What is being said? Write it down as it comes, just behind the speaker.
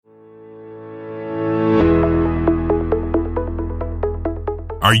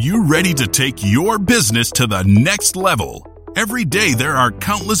Are you ready to take your business to the next level? Every day there are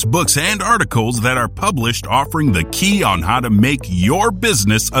countless books and articles that are published offering the key on how to make your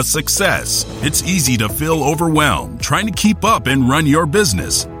business a success. It's easy to feel overwhelmed trying to keep up and run your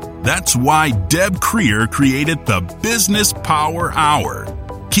business. That's why Deb Giere created the Business Power Hour.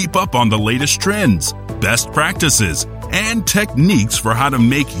 Keep up on the latest trends, best practices, and techniques for how to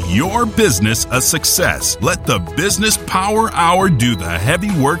make your business a success. Let the Business Power Hour do the heavy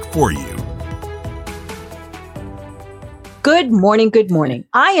work for you. Good morning. Good morning.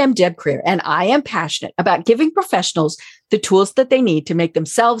 I am Deb Giere, and I am passionate about giving professionals the tools that they need to make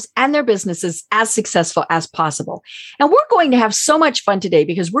themselves and their businesses as successful as possible. And we're going to have so much fun today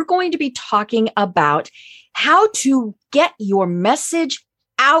because we're going to be talking about how to get your message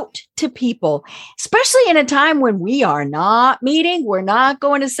out to people, especially in a time when we are not meeting, we're not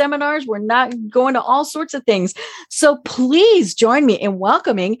going to seminars, we're not going to all sorts of things. So please join me in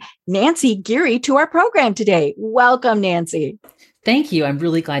welcoming Nancy Giere to our program today. Welcome, Nancy. Thank you. I'm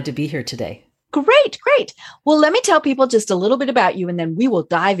really glad to be here today. Great. Well, let me tell people just a little bit about you, and then we will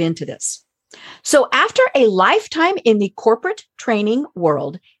dive into this. So after a lifetime in the corporate training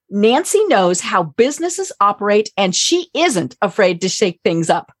world, Nancy knows how businesses operate, and she isn't afraid to shake things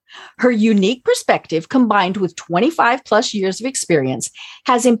up. Her unique perspective, combined with 25 plus years of experience,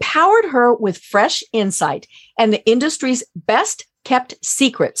 has empowered her with fresh insight and the industry's best kept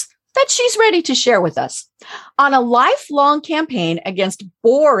secrets that she's ready to share with us. On a lifelong campaign against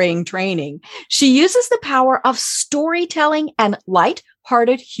boring training, she uses the power of storytelling and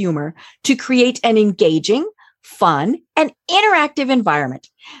light-hearted humor to create an engaging, fun, and interactive environment,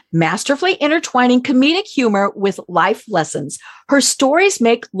 masterfully intertwining comedic humor with life lessons. Her stories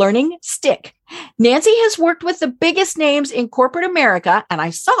make learning stick. Nancy has worked with the biggest names in corporate America, and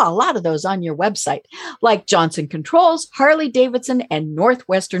I saw a lot of those on your website, like Johnson Controls, Harley Davidson, and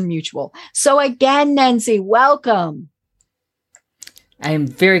Northwestern Mutual. So again, Nancy, welcome. I am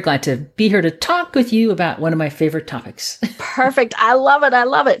very glad to be here to talk with you about one of my favorite topics. Perfect. I love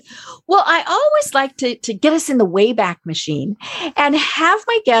it. Well, I always like to get us in the Wayback Machine and have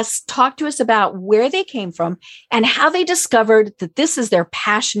my guests talk to us about where they came from and how they discovered that this is their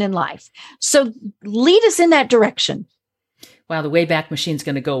passion in life. So lead us in that direction. Wow, the Wayback Machine's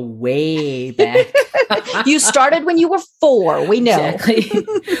going to go way back. You started when you were 4, we know. Exactly.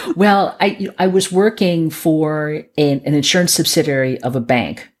 Well, I was working for an insurance subsidiary of a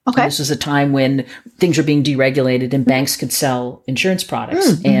bank. Okay. This was a time when things were being deregulated and banks could sell insurance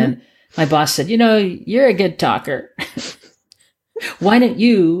products. Mm-hmm. And my boss said, you're a good talker. Why don't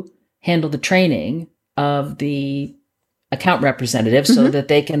you handle the training of the account representative so that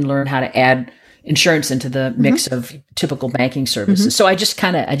they can learn how to add insurance into the mix of typical banking services. So I just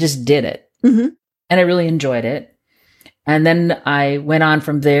did it. And I really enjoyed it. And then I went on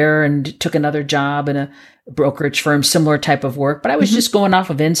from there and took another job in a brokerage firm, similar type of work, but I was just going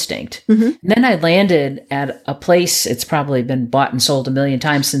off of instinct. And then I landed at a place, it's probably been bought and sold a million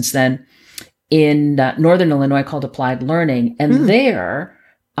times since then, in Northern Illinois called Applied Learning. And there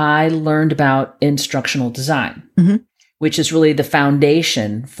I learned about instructional design, which is really the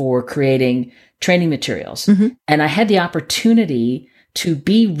foundation for creating training materials. And I had the opportunity to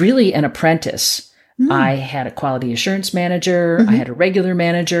be really an apprentice. I had a quality assurance manager. I had a regular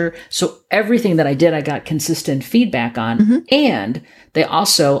manager. So everything that I did, I got consistent feedback on. And they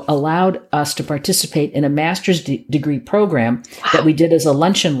also allowed us to participate in a master's degree program that we did as a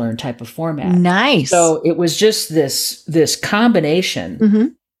lunch and learn type of format. Nice. So it was just this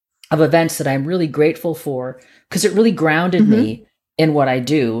combination of events that I'm really grateful for because it really grounded me in what I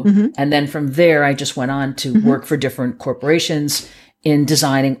do. And then from there, I just went on to work for different corporations in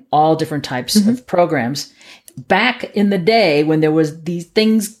designing all different types of programs. Back in the day when there was these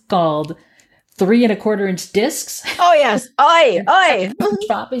things called 3 1/4 inch discs. Oh yes. Oi.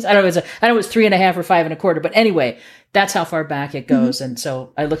 Floppies. I don't know it was 3 1/2 or 5 1/4, but anyway, that's how far back it goes. And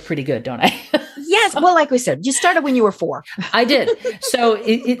so I look pretty good, don't I? Yes. Well, like we said, you started when you were 4. I did. So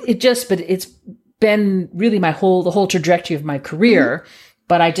but it's been really the whole trajectory of my career.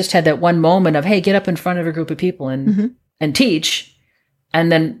 But I just had that one moment of, hey, get up in front of a group of people and teach. And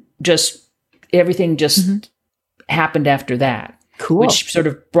then everything happened after that. Cool. Which sort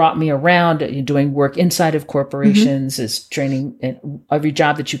of brought me around doing work inside of corporations, as training in every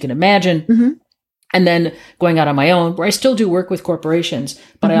job that you can imagine. And then going out on my own, where I still do work with corporations,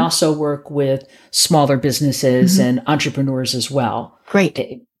 but I also work with smaller businesses and entrepreneurs as well.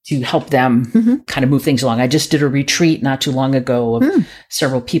 Great. To help them kind of move things along. I just did a retreat not too long ago of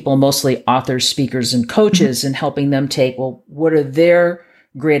several people, mostly authors, speakers, and coaches, and helping them take, what are their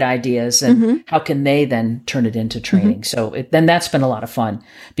great ideas and how can they then turn it into training. So then that's been a lot of fun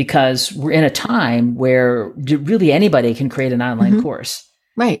because we're in a time where really anybody can create an online course.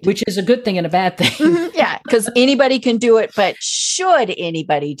 Right. Which is a good thing and a bad thing. Yeah, because anybody can do it, but should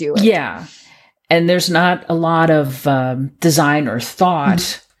anybody do it? Yeah. And there's not a lot of design or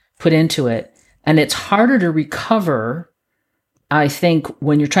thought put into it. And it's harder to recover, I think,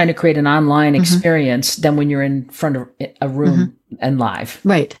 when you're trying to create an online experience than when you're in front of a room and live.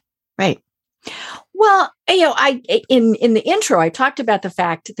 Right. Right. Well, in the intro, I talked about the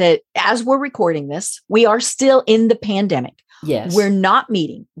fact that as we're recording this, we are still in the pandemic. Yes. We're not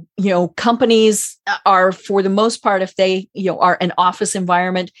meeting. Companies are, for the most part, if they, are an office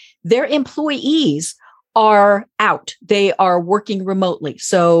environment, their employees are out. They are working remotely.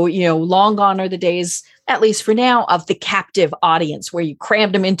 So, long gone are the days, at least for now, of the captive audience where you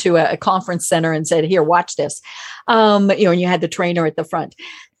crammed them into a conference center and said, here, watch this. And you had the trainer at the front,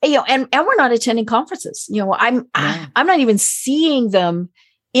 and we're not attending conferences. I'm not even seeing them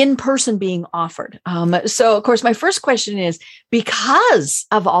in person being offered. So of course, my first question is, because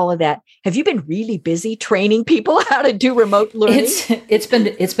of all of that, have you been really busy training people how to do remote learning? It's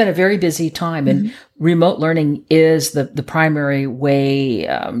been a very busy time, and remote learning is the primary way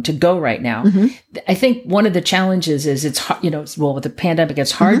to go right now. I think one of the challenges is it's hard, with the pandemic,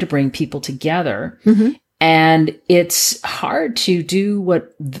 it's hard to bring people together. And it's hard to do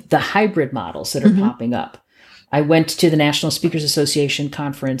what the hybrid models that are popping up. I went to the National Speakers Association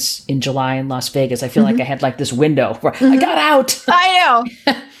conference in July in Las Vegas. I feel like I had this window where I got out. I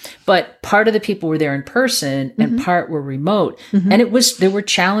know. But part of the people were there in person and part were remote. And there were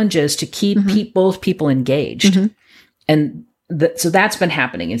challenges to keep both people engaged. And so that's been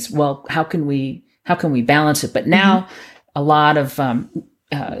happening. It's, how can we balance it? But now a lot of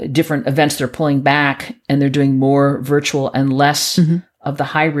different events, they're pulling back and they're doing more virtual and less of the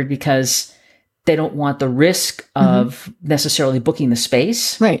hybrid because they don't want the risk of necessarily booking the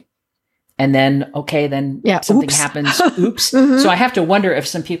space. Right. And then, something happens. Oops. So I have to wonder if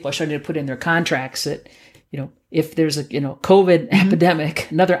some people are starting to put in their contracts that, if there's a, COVID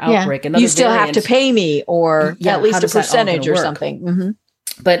epidemic, another outbreak, another you still variant, have to pay me or at least a percentage or something.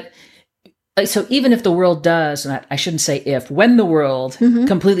 But so even if the world does, and I shouldn't say if, when the world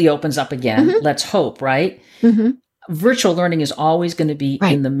completely opens up again, let's hope, right? Virtual learning is always going to be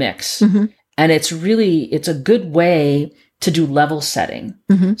in the mix. And it's a good way to do level setting.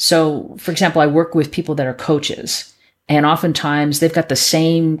 So, for example, I work with people that are coaches, and oftentimes they've got the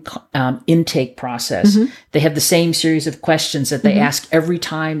same intake process. They have the same series of questions that they ask every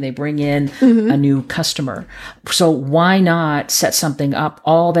time they bring in a new customer. So why not set something up,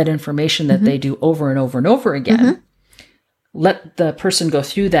 all that information that they do over and over and over again, let the person go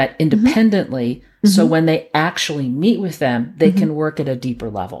through that independently. So when they actually meet with them, they can work at a deeper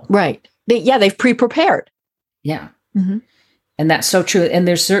level. Right. They've pre-prepared. Yeah. And that's so true. And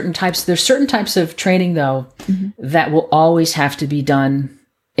there's certain types of training though, that will always have to be done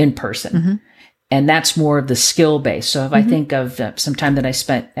in person. And that's more of the skill base. So if I think of some time that I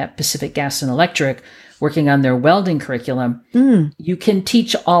spent at Pacific Gas and Electric working on their welding curriculum, you can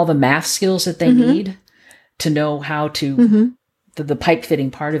teach all the math skills that they need to know how to, the pipe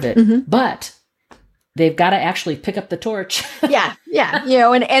fitting part of it. But they've got to actually pick up the torch. Yeah.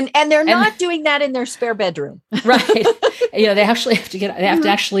 And they're not doing that in their spare bedroom. Right. They actually have to and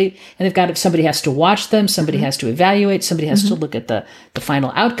they've got, somebody has to watch them, somebody has to evaluate, somebody has to look at the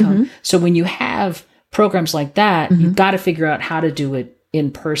final outcome. So when you have programs like that, you've got to figure out how to do it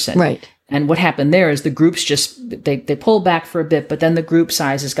in person. Right. And what happened there is the groups they pulled back for a bit, but then the group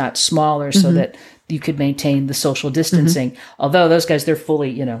sizes got smaller so that you could maintain the social distancing. Although those guys, they're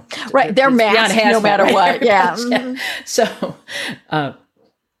fully, right. They're masked no matter what. Yeah. So,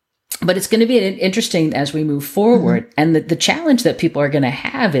 but it's going to be interesting as we move forward. And the challenge that people are going to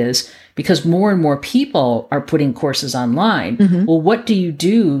have is because more and more people are putting courses online. Well, what do you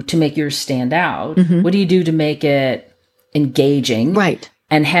do to make yours stand out? What do you do to make it engaging? Right.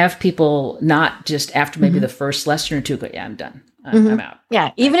 And have people not just after maybe the first lesson or two go, I'm done. I'm out.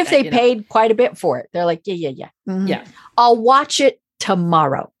 Yeah. Even if they paid quite a bit for it, they're like, yeah. I'll watch it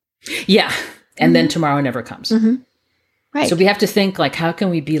tomorrow. Yeah. And then tomorrow never comes. Right. So we have to think how can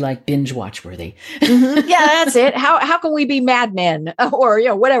we be binge watch worthy? Yeah, that's it. How can we be Mad Men or,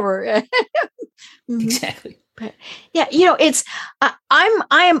 whatever. Exactly. But yeah, it's, I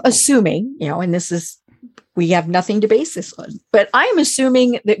am assuming, and this is, we have nothing to base this on, but I'm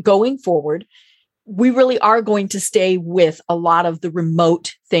assuming that going forward, we really are going to stay with a lot of the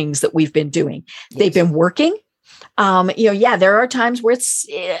remote things that we've been doing. Yes. They've been working. There are times where it's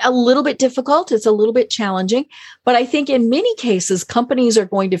a little bit difficult. It's a little bit challenging, but I think in many cases, companies are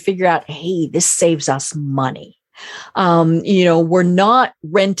going to figure out, hey, this saves us money. We're not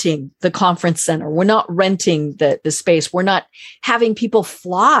renting the conference center. We're not renting the space. We're not having people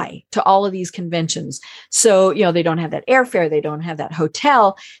fly to all of these conventions. So, they don't have that airfare. They don't have that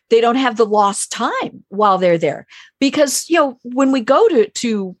hotel. They don't have the lost time while they're there. Because, when we go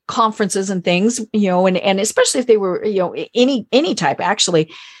to conferences and things, and especially if they were, any type,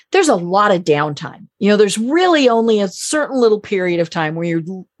 actually, there's a lot of downtime. There's really only a certain little period of time where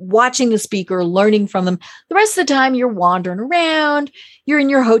you're watching the speaker, learning from them. The rest of the time you're wandering around, you're in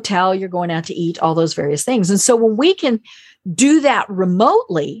your hotel, you're going out to eat, all those various things. And so when we can do that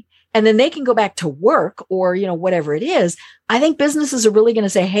remotely, and then they can go back to work or, whatever it is, I think businesses are really going to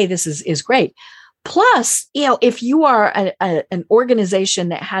say, hey, this is great. Plus, if you are an organization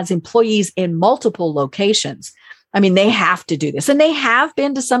that has employees in multiple locations, they have to do this, and they have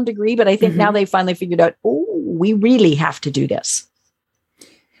been to some degree, but I think now they finally figured out, we really have to do this.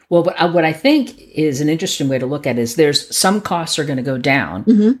 Well, what I think is an interesting way to look at it is there's some costs are going to go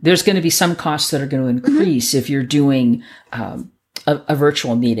down. There's going to be some costs that are going to increase if you're doing a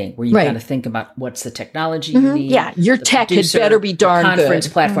virtual meeting where you got to think about what's the technology you need. Yeah, your tech had better be darn good. Conference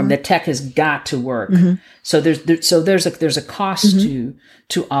platform, the tech has got to work. So there's a cost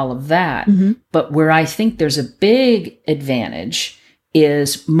to all of that. But where I think there's a big advantage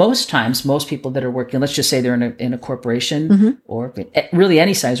is most times, most people that are working, let's just say they're in a corporation or really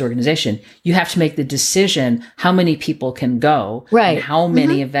any size organization, you have to make the decision how many people can go, and how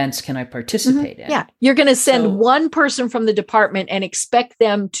many events can I participate in. Yeah, you're going to send one person from the department and expect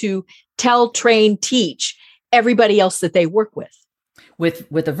them to tell, train, teach everybody else that they work with.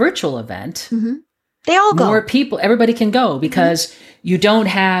 With a virtual event, they all go. More people, everybody can go because you don't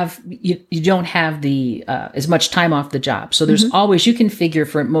have the as much time off the job. So there's always, you can figure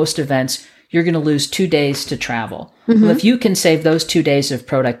for most events, you're going to lose 2 days to travel. Well, if you can save those 2 days of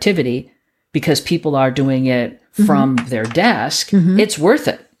productivity because people are doing it from their desk, it's worth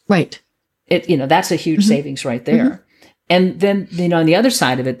it. Right. That's a huge savings right there. And then, on the other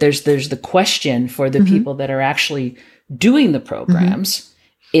side of it, there's the question for the people that are actually doing the programs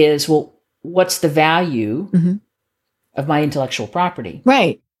is, well, what's the value of my intellectual property?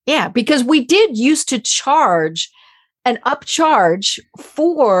 Right. Yeah. Because we did used to charge an upcharge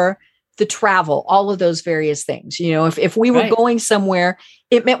for the travel, all of those various things. If we were going somewhere,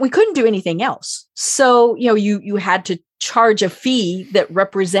 it meant we couldn't do anything else. So, you had to charge a fee that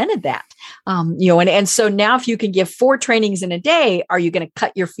represented that. And so now if you can give 4 trainings in a day, are you going to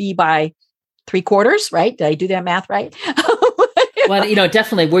cut your fee by 3/4? Right? Did I do that math right? Well,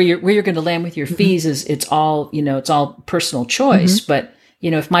 definitely where you're going to land with your fees is it's all personal choice. But,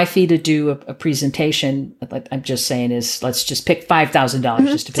 if my fee to do a presentation, like I'm just saying is, let's just pick $5,000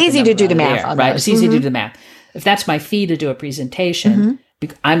 just to pick it's easy to do the math, right? It's easy to do the math. If that's my fee to do a presentation,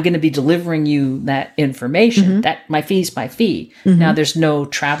 I'm going to be delivering you that information. That my fee's my fee. Now there's no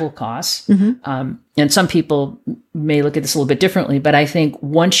travel costs. And some people may look at this a little bit differently, but I think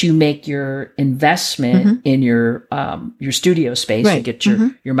once you make your investment in your studio space, you get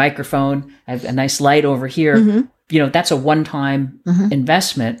your microphone, I have a nice light over here, that's a one-time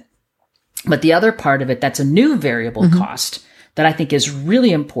investment. But the other part of it, that's a new variable cost that I think is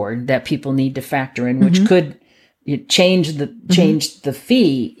really important that people need to factor in, which could change the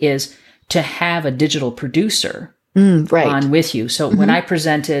fee, is to have a digital producer on with you. So when I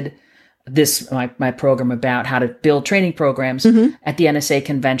presented my program about how to build training programs at the NSA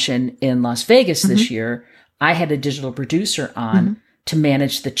convention in Las Vegas this year, I had a digital producer on to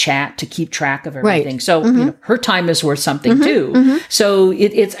manage the chat, to keep track of everything. So her time is worth something too. So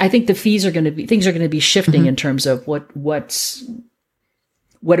I think the things are going to be shifting in terms of what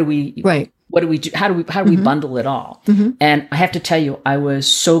do we do? How do we bundle it all? And I have to tell you, I was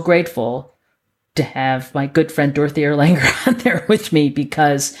so grateful to have my good friend Dorothy Erlanger on there with me,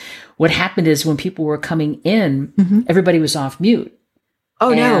 because what happened is when people were coming in, everybody was off mute.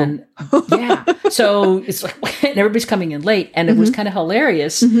 Oh, no. Yeah. So it's like, and everybody's coming in late. And it was kind of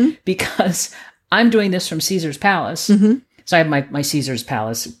hilarious because I'm doing this from Caesar's Palace. So I have my Caesar's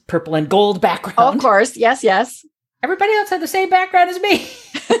Palace purple and gold background. Oh, of course. Yes, yes. Everybody else had the same background as me.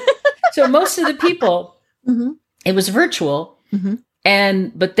 So most of the people, it was virtual,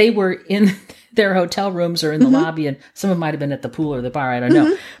 but they were in their hotel rooms or in the lobby, and some of them might have been at the pool or the bar. I don't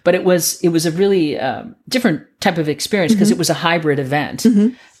know. But it was a really different type of experience because it was a hybrid event.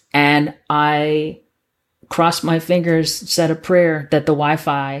 And I crossed my fingers, said a prayer that the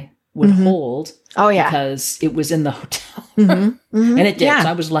Wi-Fi would hold. Oh, yeah. Because it was in the hotel. And it did. So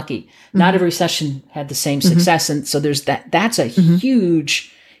I was lucky. Not every session had the same success. And so there's that's a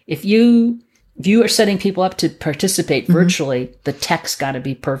huge, if you are setting people up to participate virtually, the tech's got to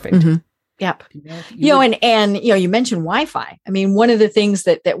be perfect. Yep. And you mentioned Wi-Fi. I mean, one of the things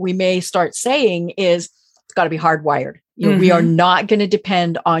that we may start saying is it's got to be hardwired. We are not going to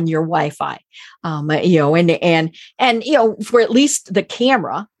depend on your Wi-Fi, and for at least the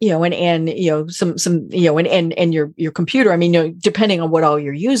camera, and your computer. I mean, depending on what all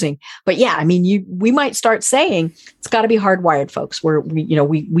you're using. But yeah, I mean, we might start saying it's got to be hardwired, folks.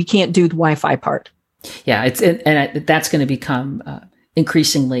 We can't do the Wi-Fi part. Yeah, that's going to become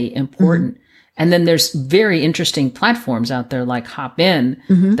increasingly important. And then there's very interesting platforms out there like Hopin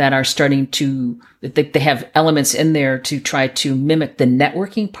that are starting to, they have elements in there to try to mimic the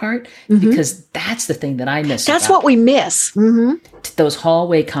networking part, because that's the thing that I miss. That's what we miss. Those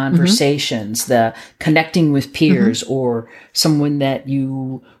hallway conversations, the connecting with peers or someone that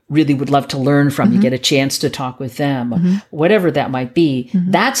you really would love to learn from. You get a chance to talk with them, whatever that might be.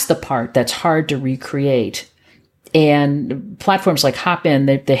 That's the part that's hard to recreate. And platforms like Hopin,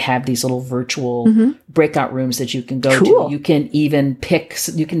 they have these little virtual breakout rooms that you can go to. You can even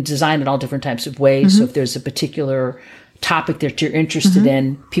you can design it all different types of ways. So if there's a particular topic that you're interested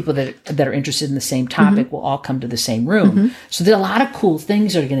in, people that are interested in the same topic will all come to the same room. So there's a lot of cool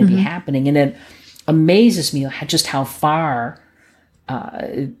things that are going to be happening. And it amazes me just how far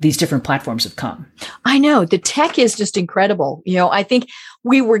these different platforms have come. I know. The tech is just incredible. I think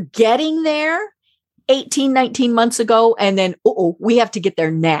we were getting there 18, 19 months ago, and then, we have to get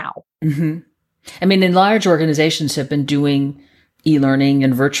there now. I mean, and large organizations have been doing e-learning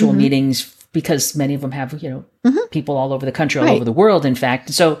and virtual meetings because many of them have, people all over the country, all over the world, in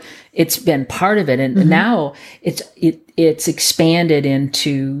fact. So it's been part of it. And now it's expanded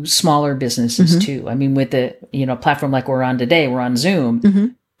into smaller businesses too. I mean, with the, platform like we're on today, we're on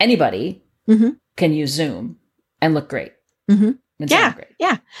Zoom. Anybody can use Zoom and look great. Yeah.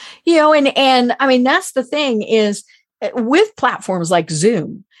 And I mean, that's the thing is with platforms like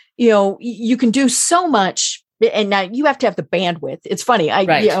Zoom, you can do so much, and now you have to have the bandwidth. It's funny.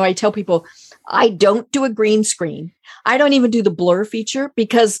 I tell people I don't do a green screen. I don't even do the blur feature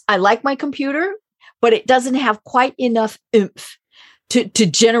because I like my computer, but it doesn't have quite enough oomph to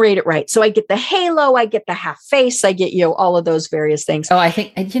generate it right. So I get the halo, I get the half face, I get, all of those various things. Oh, I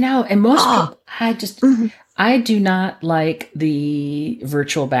think, and most people, I do not like the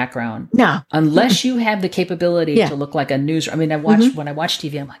virtual background. No. Unless you have the capability to look like a news. I mean, when I watch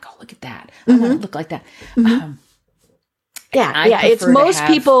TV, I'm like, oh, look at that. I want to look like that. It's most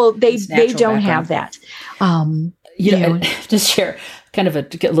people, they don't have that. Just share kind of a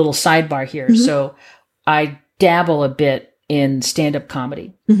little sidebar here. So I dabble a bit in stand-up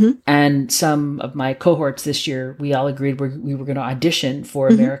comedy. And some of my cohorts this year, we all agreed we were going to audition for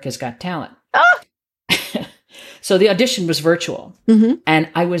America's Got Talent. So the audition was virtual, and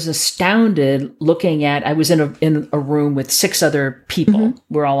I was astounded looking at. I was in a room with 6 other people.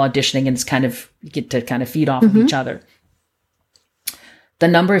 We're all auditioning, and it's kind of you get to kind of feed off of each other. The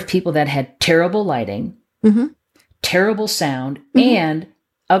number of people that had terrible lighting, terrible sound, and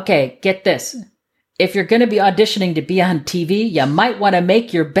okay, get this: if you're going to be auditioning to be on TV, you might want to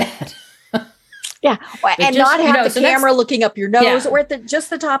make your bed. Yeah. And not have the camera looking up your nose or at just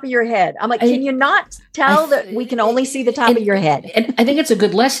the top of your head. I'm like, can you not tell that we can only see the top of your head? And I think it's a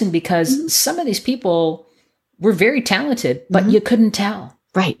good lesson because some of these people were very talented, but you couldn't tell.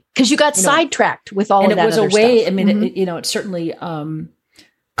 Right. Because you got sidetracked with all of that. And it was a way, stuff. I mean, it certainly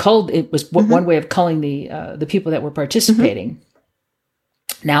it was one way of culling the people that were participating.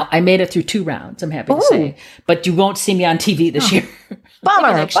 Now, I made it through 2 rounds, I'm happy to say, but you won't see me on TV this year.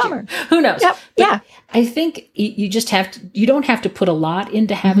 Bummer. Who knows? Yep. Yeah. I think you just you don't have to put a lot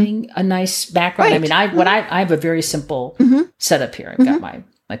into having a nice background. Right. I mean, I have a very simple setup here. I've got my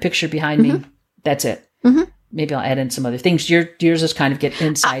picture behind me. That's it. Maybe I'll add in some other things. Yours is kind of get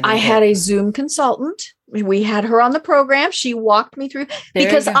inside. I had a Zoom consultant. We had her on the program. She walked me through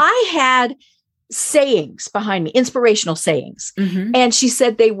because I had sayings behind me, inspirational sayings. And she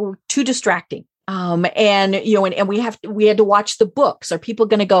said they were too distracting. And we had to watch the books. Are people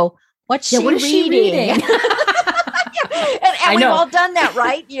going to go, what is she reading? And we've all done that,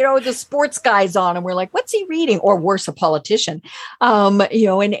 right? The sports guy's on and we're like, what's he reading? Or worse, a politician. And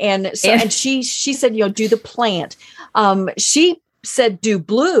she said, do the plant. She said do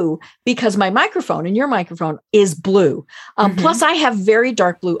blue because my microphone and your microphone is blue. Plus I have very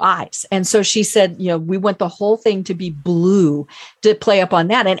dark blue eyes. And so she said, we want the whole thing to be blue to play up on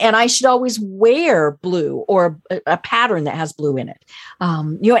that. And I should always wear blue or a pattern that has blue in it.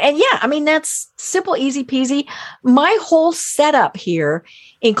 And yeah, I mean, that's simple, easy peasy. My whole setup here,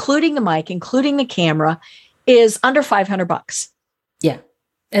 including the mic, including the camera, is under $500. Yeah.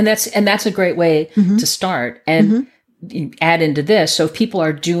 And that's a great way to start. And you add into this. So if people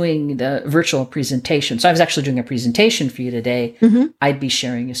are doing the virtual presentation, so I was actually doing a presentation for you today, I'd be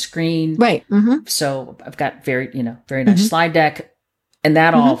sharing a screen. Right. So I've got very nice slide deck, and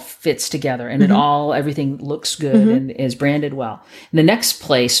that all fits together, and everything looks good and is branded well. And the next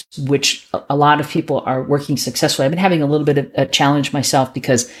place, which a lot of people are working successfully, I've been having a little bit of a challenge myself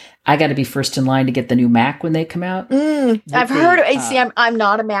because I got to be first in line to get the new Mac when they come out. I've heard. See, I'm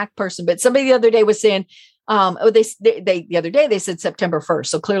not a Mac person, but somebody the other day was saying, the other day they said September 1st.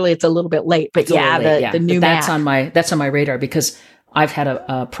 So clearly it's a little bit late, but the new Mac. That's on my radar because I've had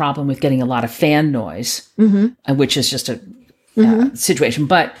a problem with getting a lot of fan noise, which is just a situation.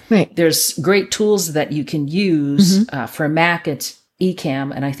 But there's great tools that you can use for a Mac. It's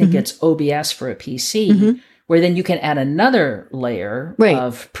Ecamm, and I think it's OBS for a PC. Where then you can add another layer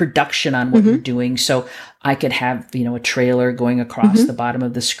of production on what you're doing. So I could have, a trailer going across the bottom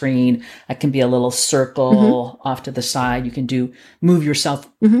of the screen. I can be a little circle off to the side. You can move yourself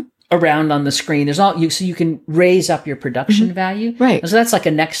around on the screen. There's so you can raise up your production value. Right. So that's like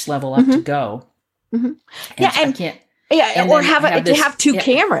a next level up to go. Or have two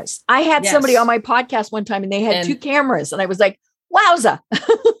cameras. I had somebody on my podcast one time and they had two cameras and I was like, wowza.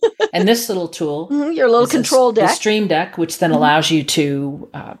 And this little tool, your little control deck, the Stream Deck, which then allows you to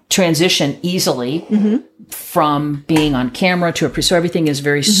transition easily from being on camera to so everything is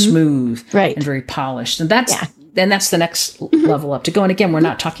very smooth and very polished. And that's the next level up to go. And again, we're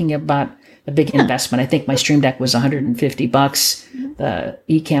not talking about a big investment. I think my Stream Deck was $150. The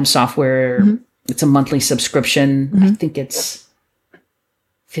Ecamm software, it's a monthly subscription. I think it's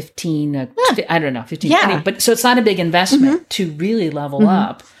 15, I don't know, 15. Yeah. But so it's not a big investment to really level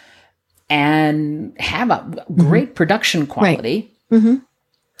up and have a great production quality.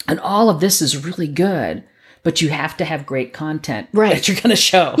 And all of this is really good, but you have to have great content that you're going to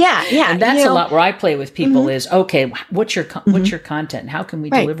show. Yeah. And that's a lot where I play with people is, okay, what's your content? And how can we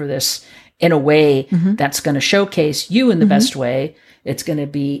deliver this in a way that's going to showcase you in the best way? It's going to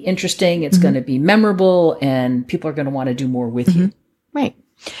be interesting. It's going to be memorable, and people are going to want to do more with you. Right.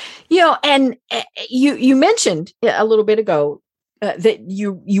 And you mentioned a little bit ago that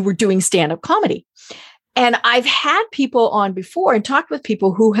you were doing stand-up comedy. And I've had people on before and talked with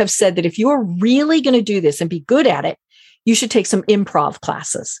people who have said that if you are really going to do this and be good at it, you should take some improv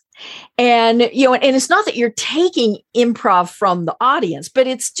classes. And, and it's not that you're taking improv from the audience, but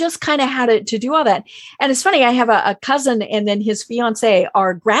it's just kind of how to do all that. And it's funny, I have a cousin and then his fiance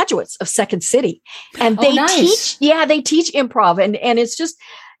are graduates of Second City, and they teach improv. And it's just,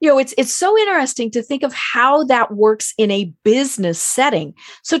 it's so interesting to think of how that works in a business setting.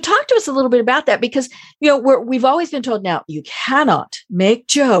 So talk to us a little bit about that, because, we've always been told now you cannot make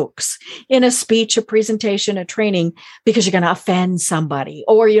jokes in a speech, a presentation, a training, because you're going to offend somebody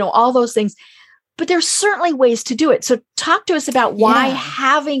or, all those things. But there's certainly ways to do it. So talk to us about why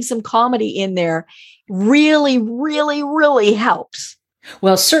having some comedy in there really, really, really helps.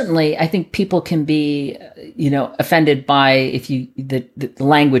 Well, certainly, I think people can be, offended by the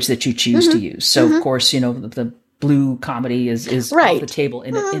language that you choose to use. So, of course, the blue comedy is off the table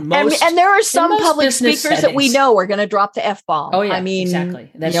in most. And there are some public speakers that we know are going to drop the F-bomb. Oh yeah, I mean, exactly.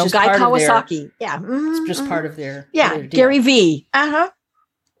 That's just Guy Kawasaki. It's just part of their Gary V.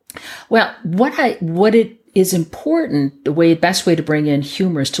 Well, what it is important, the best way to bring in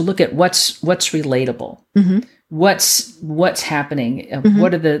humor is to look at what's relatable. What's happening?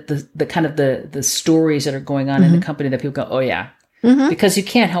 What are the kind of the stories that are going on in the company that people go, oh yeah, because you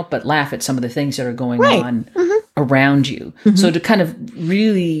can't help but laugh at some of the things that are going on around you. So to kind of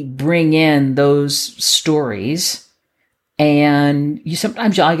really bring in those stories, and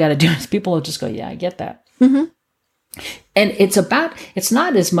sometimes all you got to do is people will just go, yeah, I get that. And it's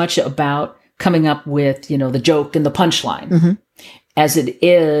not as much about coming up with, the joke and the punchline. As it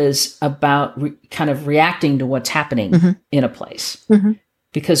is about kind of reacting to what's happening in a place.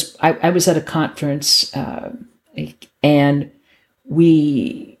 Because I was at a conference and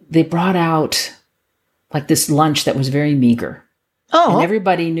they brought out like this lunch that was very meager. Oh. And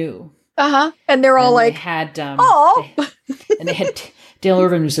everybody knew. And they're all like, and they had Dale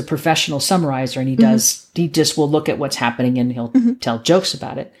Irvin, who's a professional summarizer, and he just will look at what's happening and he'll tell jokes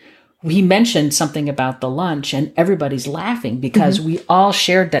about it. he mentioned something about the lunch and everybody's laughing because we all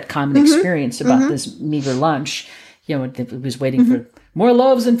shared that common experience about this meager lunch. You know, it was waiting for more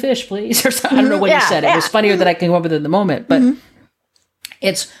loaves and fish, please. Or something. I don't know what he said. It was funnier that I came up with it in the moment, but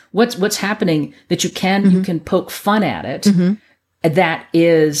it's what's happening that you can poke fun at it. That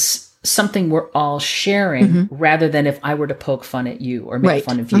is something we're all sharing rather than if I were to poke fun at you or make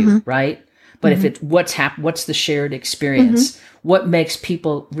fun of you, right? But if it's what's the shared experience? What makes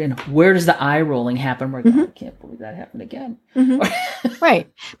people, where does the eye rolling happen? We're I can't believe that happened again. Right.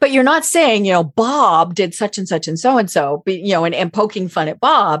 But you're not saying, Bob did such and such and so, and poking fun at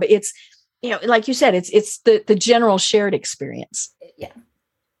Bob. It's, like you said, it's the general shared experience. Yeah.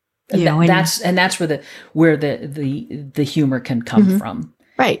 That's where the humor can come from.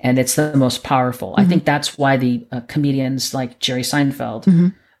 Right. And it's the most powerful. I think that's why the comedians like Jerry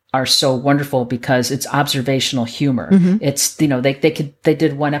Seinfeld are so wonderful, because it's observational humor. It's, they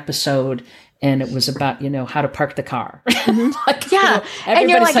did one episode and it was about, how to park the car. And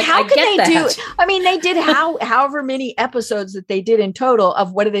you're like, how can they do, they did however many episodes that they did in total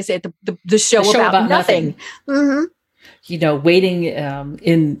of, what did they say? The show about nothing.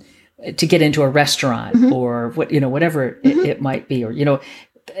 Waiting to get into a restaurant or whatever it might be, or,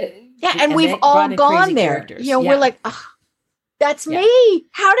 and we've all gone there. We're like, oh, that's me.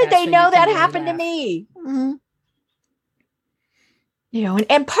 How did they know that happened to me? And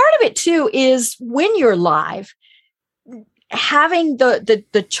part of it too is when you're live, having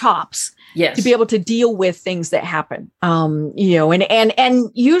the chops to be able to deal with things that happen.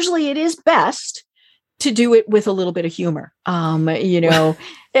 And usually it is best to do it with a little bit of humor. And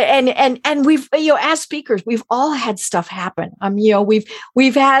we've, as speakers, we've all had stuff happen.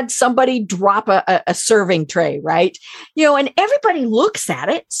 We've had somebody drop a serving tray, right? And everybody looks at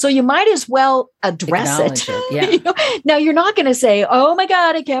it. So you might as well address it. Now you're not going to say, oh my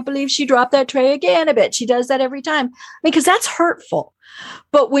God, I can't believe she dropped that tray again. I bet she does that every time. Because that's hurtful.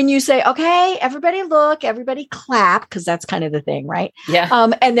 But when you say, okay, everybody look, everybody clap, because that's kind of the thing, right?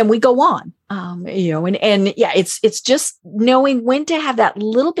 Yeah. And then we go on, it's just knowing when to have that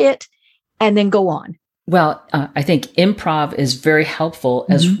little bit and then go on. Well, I think improv is very helpful,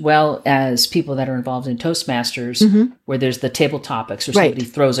 as well as people that are involved in Toastmasters, where there's the table topics, or somebody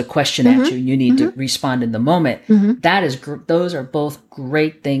throws a question at you and you need to respond in the moment. That is, those are both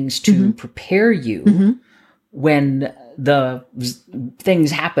great things to prepare you when the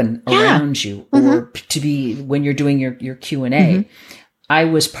things happen around you, or to be when you're doing your Q&A. I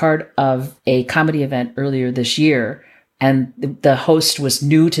was part of a comedy event earlier this year, and the host was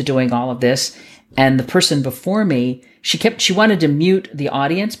new to doing all of this. And the person before me, she wanted to mute the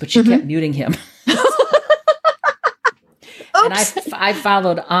audience, but she kept muting him. And I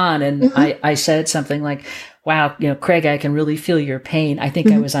followed on, and I said something like, wow, Craig, I can really feel your pain. I think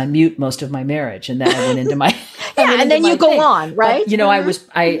I was on mute most of my marriage. And then I went into my, and then you go on, right? But,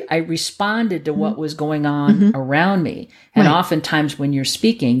 I responded to what was going on around me. And oftentimes when you're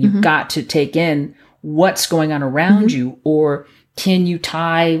speaking, you've got to take in what's going on around you, or can you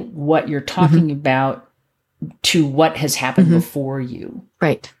tie what you're talking about to what has happened before you?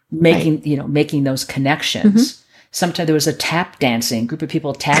 Right. Making those connections. Sometimes there was a group of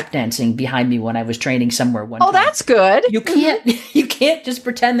people tap dancing behind me when I was training somewhere one time. Oh, that's good. You can't just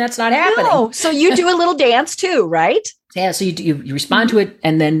pretend that's not happening. No. So you do a little dance too, right? Yeah. So you respond to it,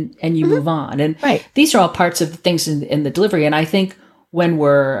 and you move on. And these are all parts of the things in the delivery. And I think when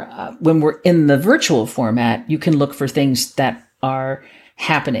we're in the virtual format, you can look for things that are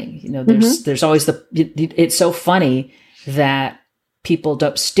happening. There's always it's so funny that people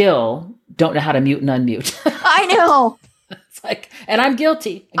still don't know how to mute and unmute. I know. It's like, and I'm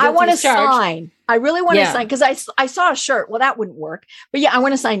guilty. I want to sign. I really want to sign, because I saw a shirt. Well, that wouldn't work. But I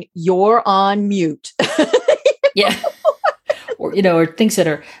want to sign, you're on mute. Or things that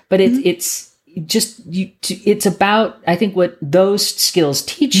are, but it's just, it's about, I think what those skills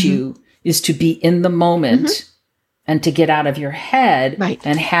teach you is to be in the moment and to get out of your head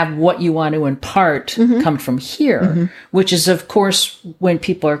and have what you want to impart come from here, which is, of course, when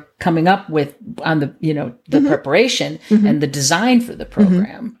people are coming up with on the, the preparation and the design for the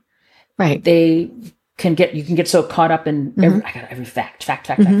program, they can get so caught up in I got every fact. I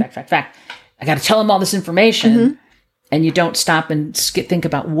got to tell them all this information. And you don't stop and think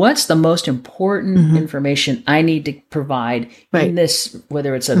about what's the most important information I need to provide in this,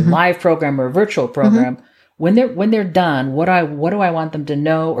 whether it's a live program or a virtual program. When they're done, what do I want them to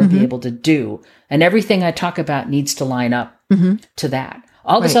know or be able to do? And everything I talk about needs to line up to that.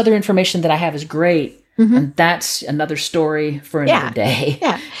 All this other information that I have is great, and that's another story for another day.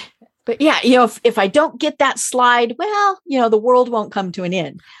 Yeah. But yeah, if I don't get that slide, well, the world won't come to an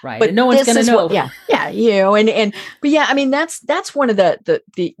end. Right. But and no one's going to know. But yeah, I mean, that's one of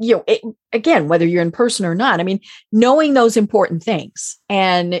the again, whether you're in person or not, I mean, knowing those important things.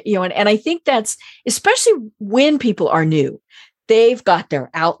 And, and I think that's, especially when people are new, they've got their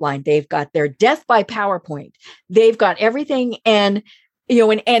outline, they've got their death by PowerPoint, they've got everything. And,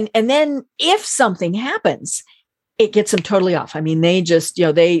 and then if something happens, it gets them totally off. I mean, they just,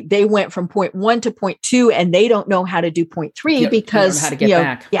 they went from point 1 to point 2 and they don't know how to do point 3 because, how to get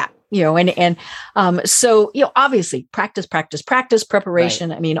back. Yeah. So, obviously practice, preparation.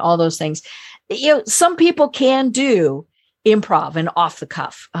 Right. I mean, all those things, some people can do improv and off the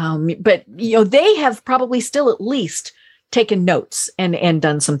cuff. But, they have probably still at least taken notes and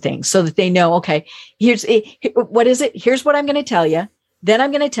done some things so that they know, okay, what is it? Here's what I'm going to tell you. Then I'm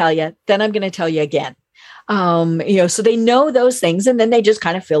going to tell you, then I'm going to tell you again. So they know those things and then they just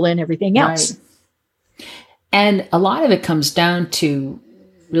kind of fill in everything else. Right. And a lot of it comes down to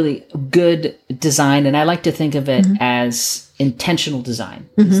really good design. And I like to think of it as intentional design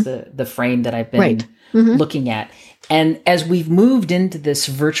is the frame that I've been looking at. And as we've moved into this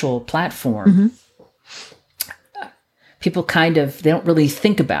virtual platform, people they don't really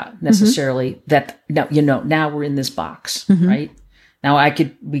think about necessarily that, now we're in this box, right? Now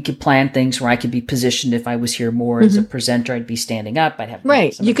we could plan things where I could be positioned if I was here more as a presenter, I'd be standing up. I'd have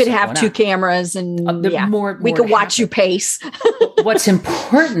you could have 2 cameras and we could watch you pace. What's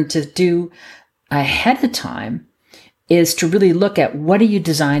important to do ahead of time is to really look at what are you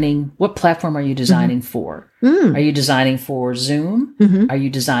designing? What platform are you designing for? Are you designing for Zoom? Are you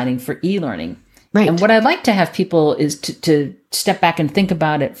designing for e-learning? Right. And what I'd like to have people is to step back and think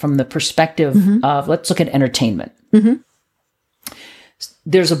about it from the perspective of, let's look at entertainment.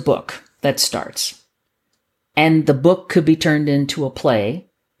 There's a book that starts and the book could be turned into a play.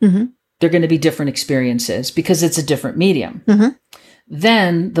 They're going to be different experiences because it's a different medium.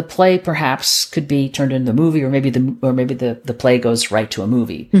 Then the play perhaps could be turned into a movie, or maybe the play goes right to a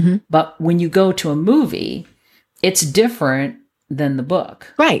movie. But when you go to a movie, it's different than the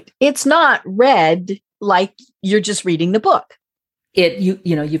book. Right. It's not read like you're just reading the book.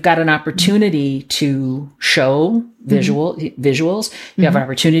 You've got an opportunity to show visuals. You have an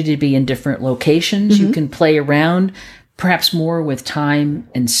opportunity to be in different locations. You can play around perhaps more with time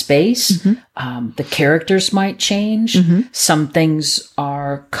and space. The characters might change. Some things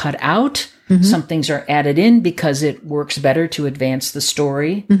are cut out. Some things are added in because it works better to advance the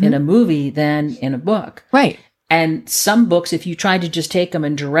story in a movie than in a book. Right. And some books, if you try to just take them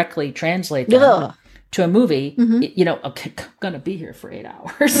and directly translate them to a movie, I'm going to be here for 8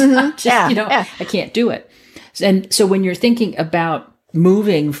 hours. I can't do it. And so when you're thinking about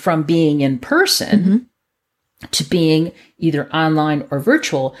moving from being in person to being either online or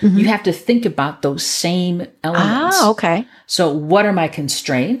virtual, you have to think about those same elements. Ah, okay. So what are my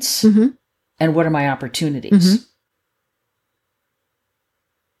constraints and what are my opportunities?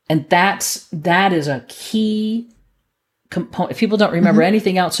 And that is a key component. If people don't remember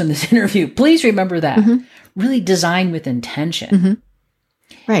anything else from this interview, please remember that. Really design with intention.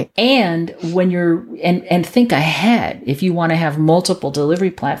 Right. And when and think ahead, if you want to have multiple delivery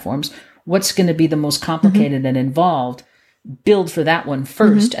platforms, what's going to be the most complicated and involved? Build for that one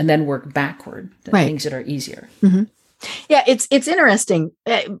first and then work backward to things that are easier. Yeah, it's interesting.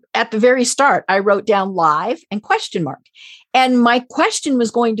 At the very start, I wrote down live and question mark. And my question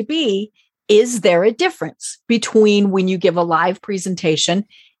was going to be, is there a difference between when you give a live presentation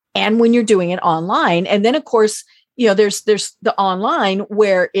and when you're doing it online? And then, of course, there's the online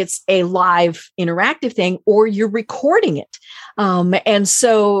where it's a live interactive thing, or you're recording it. And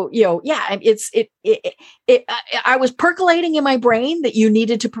so, I was percolating in my brain that you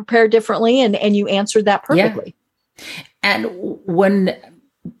needed to prepare differently, and you answered that perfectly. Yeah. And one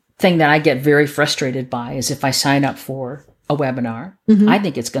thing that I get very frustrated by is if I sign up for a webinar, I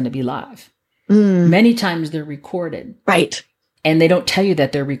think it's going to be live. Many times they're recorded. Right. And they don't tell you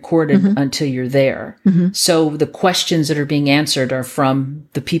that they're recorded until you're there. So the questions that are being answered are from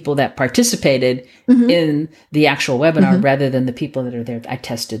the people that participated in the actual webinar rather than the people that are there. I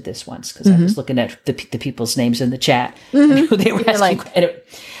tested this once because I was looking at the people's names in the chat. And who they were asking.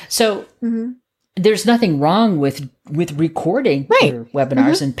 So there's nothing wrong with recording your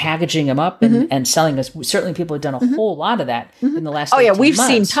webinars and packaging them up and selling us. Certainly people have done a whole lot of that in the last 18 we've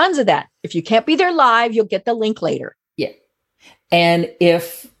months. seen tons of that. If you can't be there live, you'll get the link later. Yeah. And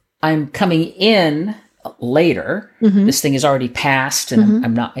if I'm coming in later, this thing is already passed and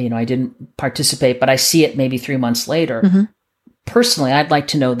I'm not, I didn't participate, but I see it maybe 3 months later. Personally, I'd like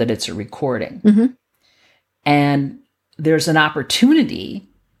to know that it's a recording. And there's an opportunity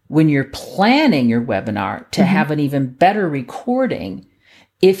when you're planning your webinar to have an even better recording,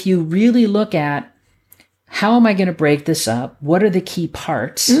 if you really look at how am I going to break this up? What are the key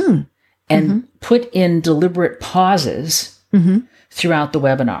parts? And put in deliberate pauses throughout the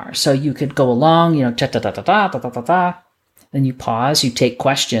webinar. So you could go along, you know, then you pause, you take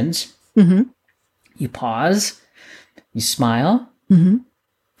questions, you pause, you smile, and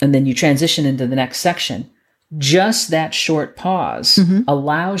then you transition into the next section. Just that short pause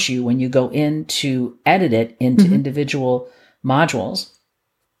allows you, when you go in to edit it into individual modules,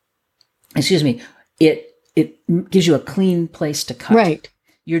 it gives you a clean place to cut. Right.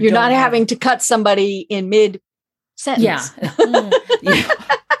 You're not having to cut somebody in mid-sentence. Yeah.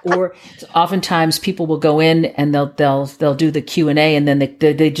 Or oftentimes people will go in and they'll do the Q&A, and then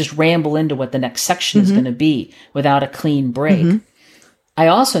they just ramble into what the next section is going to be without a clean break. I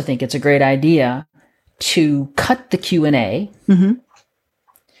also think it's a great idea to cut the Q&A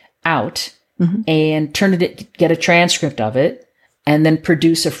out and get a transcript of it, and then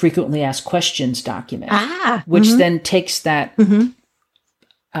produce a frequently asked questions document, which then takes that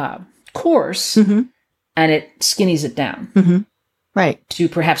course and it skinnies it down right to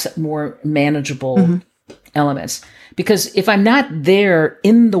perhaps more manageable elements. Because if I'm not there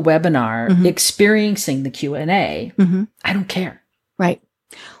in the webinar experiencing the Q&A, I don't care. Right.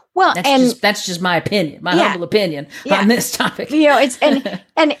 Well, that's just my opinion, my humble opinion on this topic. You know, it's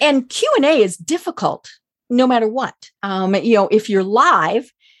and Q&A is difficult no matter what. You know, if you're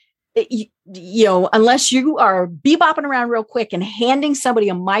live, you know, unless you are bebopping around real quick and handing somebody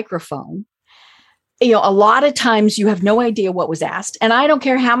a microphone, you know, a lot of times you have no idea what was asked. And I don't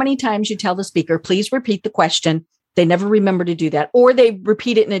care how many times you tell the speaker, please repeat the question. They never remember to do that, or they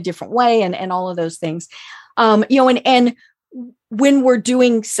repeat it in a different way, and all of those things. You know, and when we're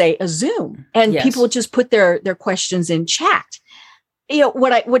doing, say, a Zoom, and people just put their questions in chat, you know,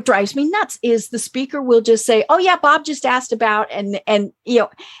 what drives me nuts is the speaker will just say, "Oh yeah, Bob just asked about," and you know,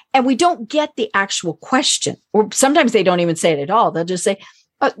 and we don't get the actual question, or sometimes they don't even say it at all. They'll just say,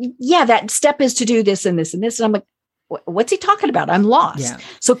 "Oh yeah, that step is to do this and this and this," and I'm like, "What's he talking about? I'm lost." Yeah.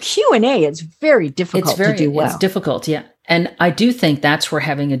 So Q&A is very difficult to do well. It's difficult, yeah. And I do think that's where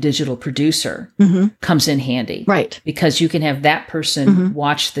having a digital producer comes in handy. Right. Because you can have that person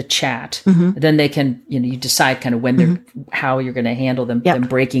watch the chat. Then they can, you know, you decide kind of when they're, how you're going to handle them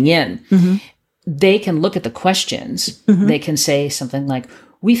breaking in. They can look at the questions. They can say something like,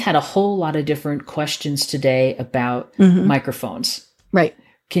 we've had a whole lot of different questions today about microphones. Right.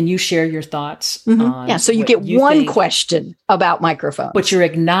 Can you share your thoughts on so you get one question about microphones. But you're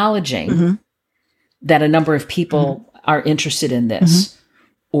acknowledging that a number of people are interested in this.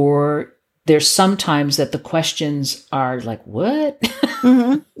 Or there's sometimes that the questions are like, what?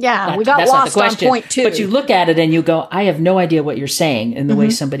 Yeah, we got lost on point 2. But you look at it and you go, I have no idea what you're saying in the way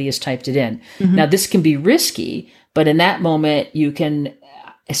somebody has typed it in. Now, this can be risky, but in that moment, you can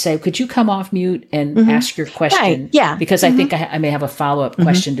say, could you come off mute and ask your question? Right. Yeah. Because I think I may have a follow-up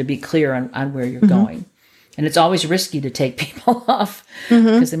question to be clear on where you're going. And it's always risky to take people off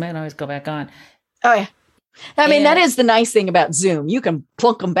because they might always go back on. Oh, yeah. I mean, that is the nice thing about Zoom. You can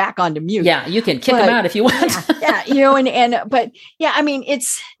plunk them back onto mute. Yeah, you can kick them out if you want. Yeah, you know, but yeah, I mean, it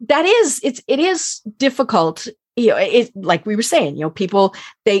is difficult. You know, it, like we were saying, you know, people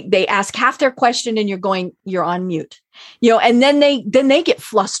they ask half their question and you're on mute. You know, and then they get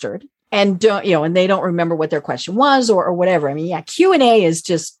flustered and don't, you know, and they don't remember what their question was or whatever. I mean, yeah, Q&A is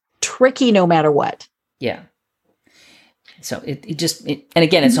just tricky no matter what. Yeah. So and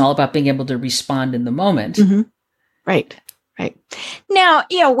again, it's all about being able to respond in the moment. Right. Now,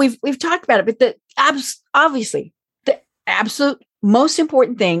 you know, we've talked about it, but obviously the absolute most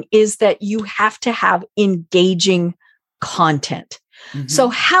important thing is that you have to have engaging content. So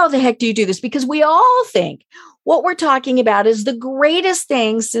how the heck do you do this? Because we all think what we're talking about is the greatest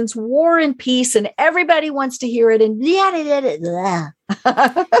thing since War and Peace, and everybody wants to hear it. And yeah.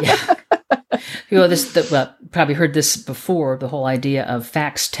 You know, probably heard this before, the whole idea of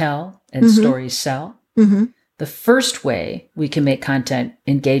facts tell and stories sell. The first way we can make content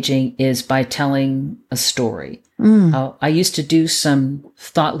engaging is by telling a story. I used to do some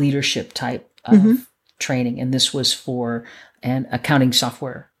thought leadership type of training, and this was for an accounting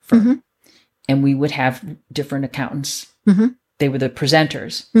software firm. And we would have different accountants. They were the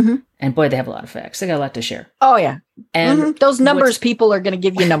presenters. And boy, they have a lot of facts. They got a lot to share. Oh, yeah. And those numbers people are going to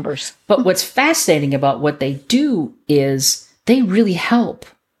give you numbers. But what's fascinating about what they do is they really help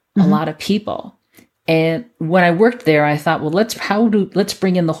a lot of people. And when I worked there, I thought, well, let's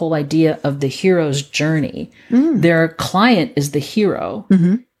bring in the whole idea of the hero's journey. Their client is the hero,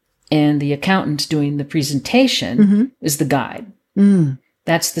 and the accountant doing the presentation is the guide.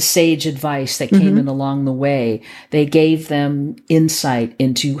 That's the sage advice that came in along the way. They gave them insight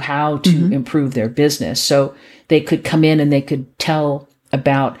into how to improve their business. So they could come in and they could tell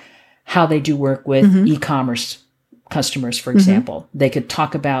about how they do work with e-commerce customers, for example. They could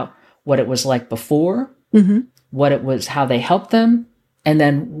talk about what it was like before, what it was, how they helped them, and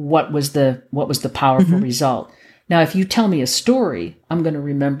then what was the powerful result. Now, if you tell me a story, I'm going to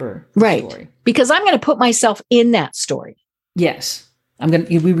remember the story. Because I'm going to put myself in that story. Yes.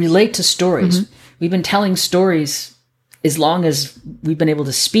 We relate to stories. We've been telling stories as long as we've been able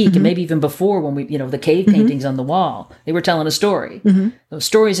to speak, and maybe even before when we, the cave paintings on the wall, they were telling a story. Those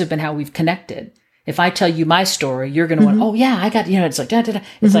stories have been how we've connected. If I tell you my story, you're going to want, oh yeah, I got, it's like, da, da, da.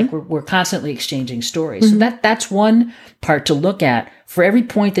 It's like we're constantly exchanging stories. So that's one part to look at for every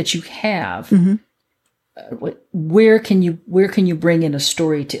point that you have. Where can you bring in a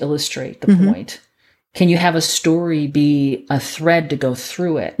story to illustrate the point? Can you have a story be a thread to go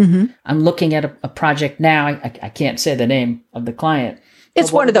through it? I'm looking at a project now. I can't say the name of the client.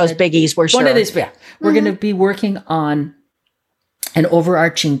 It's one of those biggies. We're sure. One of these, yeah. We're going to be working on an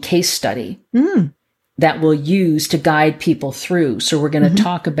overarching case study that we'll use to guide people through. So we're going to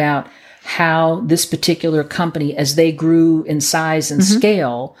talk about how this particular company, as they grew in size and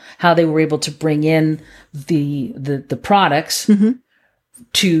scale, how they were able to bring in the products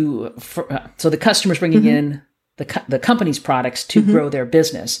so the customer's bringing in the company's products to grow their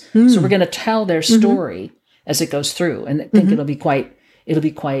business. So we're going to tell their story as it goes through, and I think it'll be quite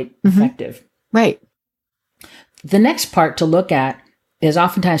effective. Right. The next part to look at is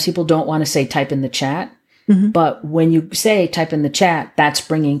oftentimes people don't want to say type in the chat, but when you say type in the chat, that's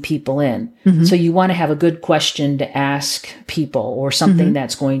bringing people in. So you want to have a good question to ask people, or something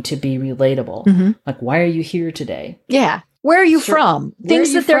that's going to be relatable. Like, why are you here today? Yeah. Where are you from?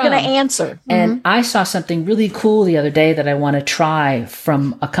 Things that they're going to answer. And I saw something really cool the other day that I want to try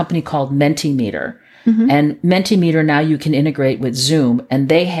from a company called Mentimeter. And Mentimeter, now you can integrate with Zoom,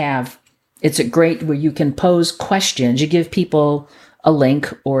 and it's a great where you can pose questions. You give people a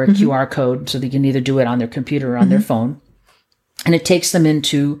link or a QR code so they can either do it on their computer or on their phone. And it takes them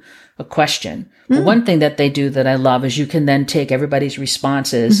into a question. Well, one thing that they do that I love is you can then take everybody's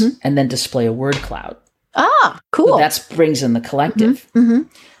responses and then display a word cloud. Ah, cool. So that brings in the collective.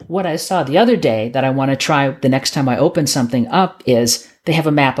 What I saw the other day that I want to try the next time I open something up is they have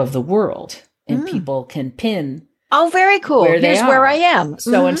a map of the world, and people can pin. Oh, very cool. Here's where I am.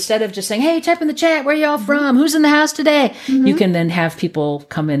 So instead of just saying, hey, type in the chat, where y'all from? Who's in the house today? You can then have people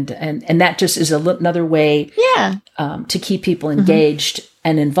come in, and that just is another way to keep people engaged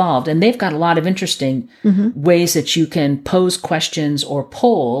and involved. And they've got a lot of interesting ways that you can pose questions or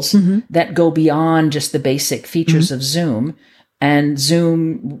polls that go beyond just the basic features of Zoom. And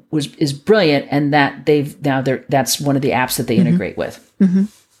Zoom is brilliant, and that that's one of the apps that they integrate with.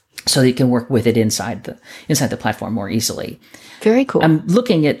 So you can work with it inside the platform more easily. Very cool. I'm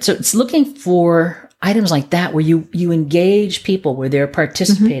looking at, so it's looking for items like that where you engage people, where they're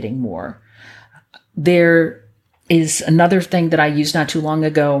participating more. There is another thing that I used not too long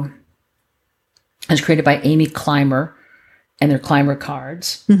ago. It was created by Amy Clymer, and they're Clymer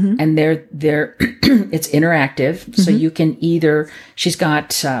cards, and they're it's interactive. So you can she's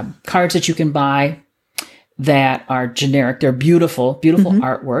got cards that you can buy that are generic. They're beautiful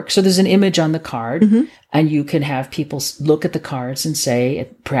artwork. So there's an image on the card, and you can have people look at the cards and say,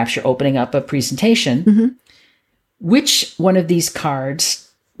 perhaps you're opening up a presentation, which one of these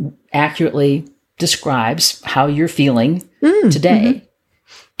cards accurately describes how you're feeling today.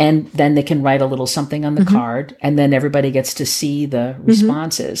 And then they can write a little something on the card, and then everybody gets to see the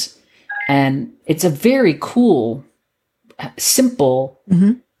responses. And it's a very cool, simple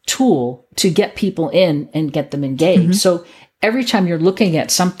tool to get people in and get them engaged. So every time you're looking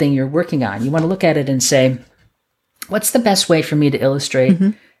at something you're working on, you want to look at it and say, what's the best way for me to illustrate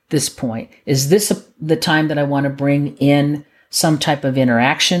this point? Is this the time that I want to bring in some type of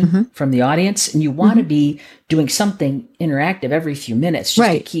interaction from the audience? And you want to be doing something interactive every few minutes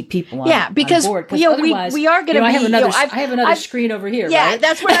just to keep people on, because on board. we are going to be, I have another screen over here. Yeah, right?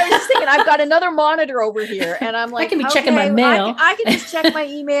 that's what I was just thinking. I've got another monitor over here, and I'm like, I can be checking my mail. I can just check my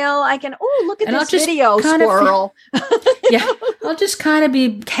email. I can, look at this video, squirrel. I'll just kind of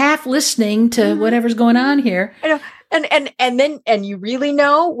be half listening to whatever's going on here. I know. And you really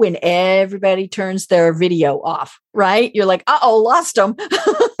know when everybody turns their video off, right? You're like, lost them.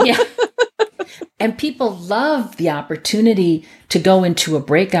 Yeah. And people love the opportunity to go into a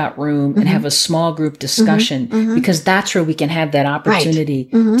breakout room and have a small group discussion, because that's where we can have that opportunity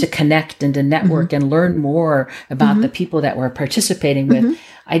to connect and to network and learn more about the people that we're participating with.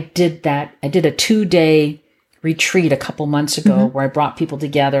 I did that. I did a 2-day retreat a couple months ago where I brought people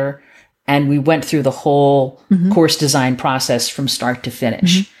together and we went through the whole course design process from start to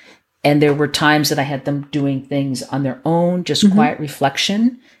finish. And there were times that I had them doing things on their own, just quiet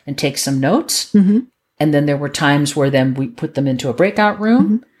reflection and take some notes. And then there were times where then we put them into a breakout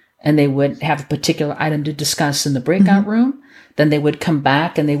room and they would have a particular item to discuss in the breakout room. Then they would come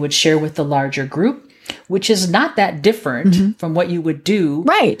back and they would share with the larger group, which is not that different from what you would do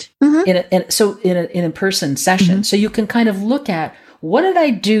in an in-person session. So you can kind of look at, what did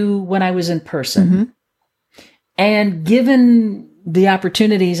I do when I was in person? And given the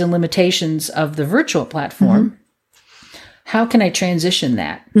opportunities and limitations of the virtual platform, how can I transition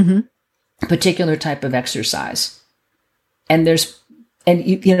that particular type of exercise? And just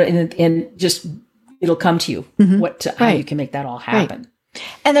it'll come to you how you can make that all happen.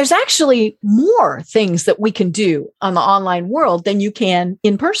 And there's actually more things that we can do on the online world than you can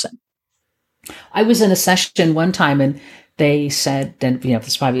in person. I was in a session one time and they said, then,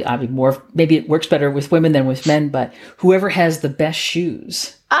 this probably more, maybe it works better with women than with men, but whoever has the best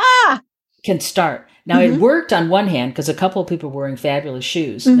shoes can start. Now it worked on one hand because a couple of people were wearing fabulous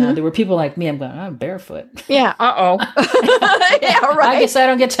shoes. Now there were people like me, I'm barefoot. Yeah. Yeah, right. I guess I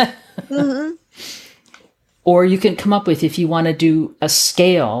don't get to. Or you can come up with, if you want to do a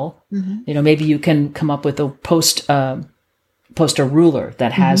scale, maybe you can come up with a post a ruler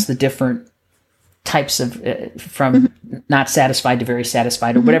that has the different types of, from not satisfied to very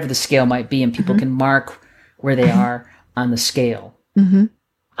satisfied, or whatever the scale might be, and people can mark where they are on the scale.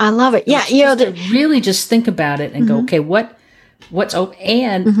 I love it. Yeah. To really just think about it and go, okay, what's open?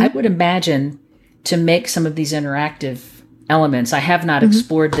 And I would imagine to make some of these interactive elements. I have not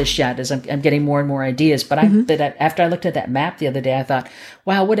explored this yet as I'm getting more and more ideas, but after I looked at that map the other day, I thought,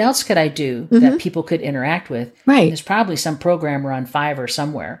 wow, what else could I do that people could interact with? Right. There's probably some programmer on Fiverr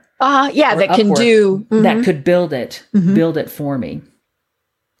somewhere. That can do. That could build it for me.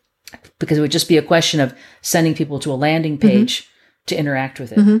 Because it would just be a question of sending people to a landing page to interact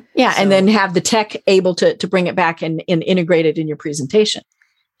with it. Yeah. So, and then have the tech able to bring it back and integrate it in your presentation.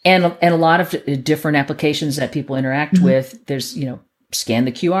 And a lot of different applications that people interact with. There's, scan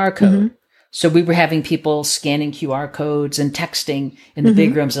the QR code. So we were having people scanning QR codes and texting in the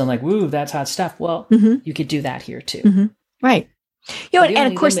big rooms. And I'm like, woo, that's hot stuff. Well, you could do that here too. Right.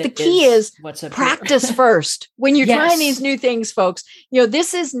 And of course, the key is practice first. When you're trying these new things, folks,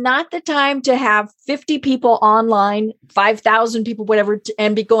 this is not the time to have 50 people online, 5,000 people, whatever,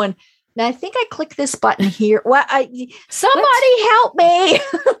 and be going, now I think I click this button here. Well, somebody help me.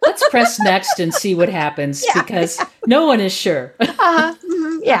 Let's press next and see what happens because no one is sure.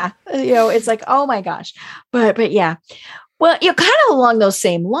 Yeah. It's like, oh my gosh. But yeah. Well, kind of along those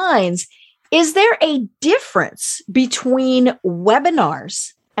same lines, is there a difference between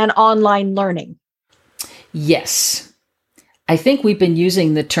webinars and online learning? Yes. I think we've been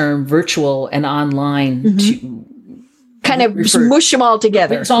using the term virtual and online to kind of mush them all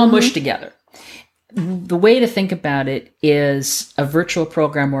together. It's all mushed together. The way to think about it is a virtual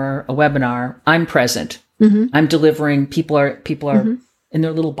program or a webinar. I'm present. I'm delivering. People are in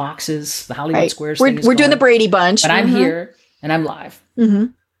their little boxes. The Hollywood Squares thing is we're doing the Brady Bunch. But I'm here and I'm live.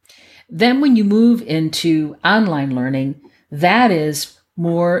 Then when you move into online learning, that is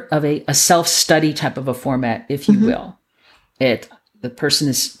more of a self-study type of a format, if you will. The person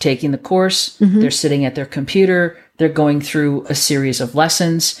is taking the course. They're sitting at their computer. They're going through a series of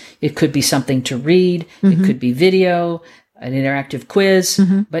lessons. It could be something to read. It could be video, an interactive quiz,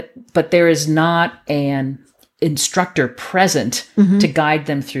 but there is not an instructor present to guide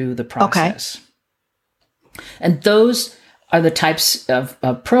them through the process. And those are the types of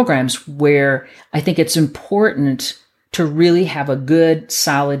programs where I think it's important to really have a good,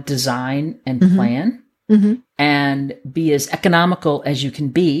 solid design and plan and be as economical as you can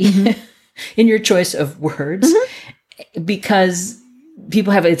be in your choice of words because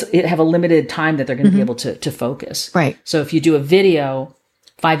people have a limited time that they're going to be able to focus. Right. So if you do a video,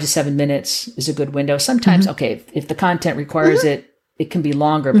 5 to 7 minutes is a good window. Sometimes, if the content requires it can be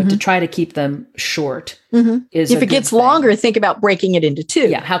longer, but to try to keep them short is if it gets longer, think about breaking it into 2.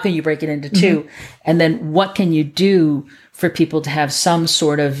 Yeah. How can you break it into 2? And then what can you do for people to have some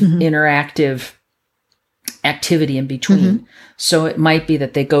sort of interactive activity in between? So it might be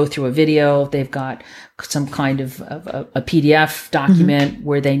that they go through a video, they've got some kind of a PDF document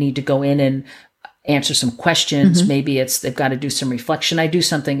where they need to go in and answer some questions. Maybe they've got to do some reflection. I do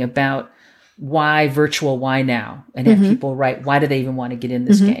something about why virtual, why now? And have people write, why do they even want to get in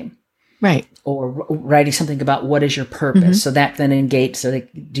this game? Right. Or writing something about what is your purpose? So that then engage, so they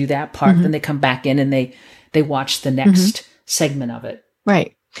do that part. Then they come back in and they watch the next segment of it.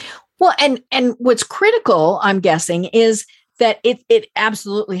 Right. Well, and what's critical, I'm guessing, is that it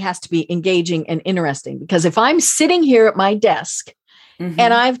absolutely has to be engaging and interesting. Because if I'm sitting here at my desk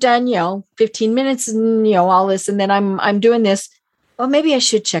and I've done, 15 minutes and, all this, and then I'm doing this, well, maybe I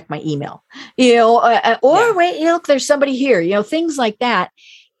should check my email, wait, look, there's somebody here, things like that.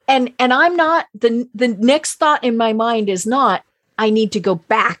 And I'm not, the next thought in my mind is not, I need to go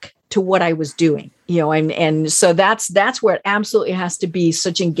back to what I was doing, and so that's where it absolutely has to be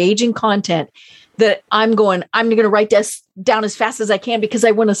such engaging content that I'm going to write this down as fast as I can because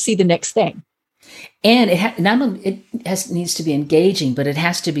I want to see the next thing. And it needs to be engaging, but it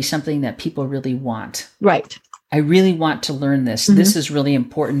has to be something that people really want. Right. I really want to learn this. This is really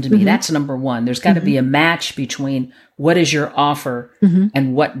important to me. That's number one. There's got to be a match between what is your offer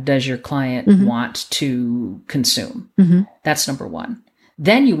and what does your client want to consume. That's number one.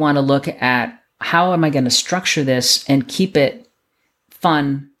 Then you want to look at how am I going to structure this and keep it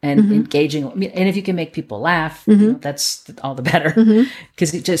fun and engaging. And if you can make people laugh, that's all the better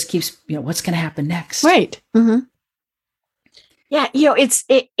because it just keeps, what's going to happen next. Right. Yeah.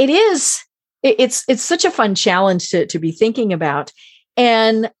 It's such a fun challenge to be thinking about.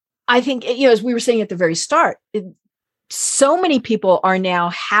 And I think, as we were saying at the very start, so many people are now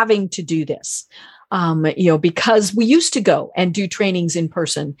having to do this, because we used to go and do trainings in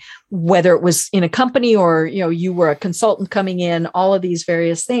person, whether it was in a company or, you were a consultant coming in, all of these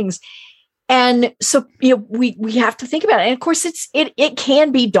various things. And so, we have to think about it. And of course, it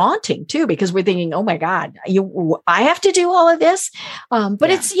can be daunting too, because we're thinking, oh my God, I have to do all of this. But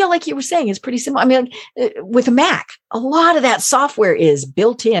it's, like you were saying, it's pretty simple. I mean, with a Mac, a lot of that software is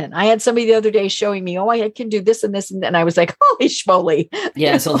built in. I had somebody the other day showing me, I can do this and this. And I was like, holy schmoly.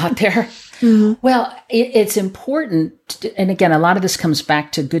 Yeah, it's a lot there. Well, it's important. And again, a lot of this comes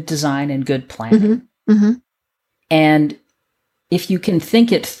back to good design and good planning. And if you can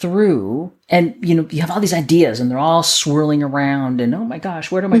think it through and, you have all these ideas and they're all swirling around and, oh my gosh,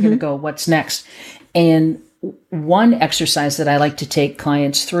 where am I going to go? What's next? And one exercise that I like to take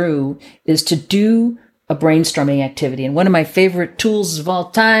clients through is to do a brainstorming activity. And one of my favorite tools of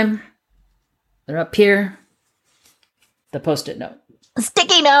all time, they're up here, the Post-it note.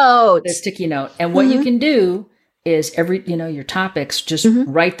 Sticky notes. The sticky note. And what you can do is your topics, just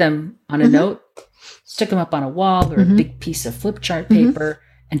write them on a note, stick them up on a wall or a big piece of flip chart paper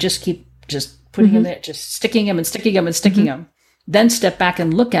and just keep putting them there, just sticking them and sticking them and sticking them. Then step back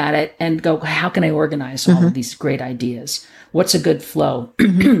and look at it and go, how can I organize all of these great ideas? What's a good flow?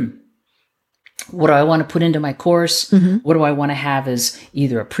 What do I want to put into my course? What do I want to have as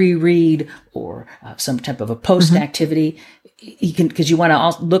either a pre-read or some type of a post activity? Because you want to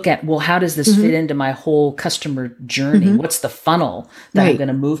also look at, well, how does this fit into my whole customer journey? What's the funnel that I'm going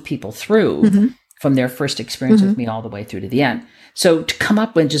to move people through from their first experience with me all the way through to the end? So to come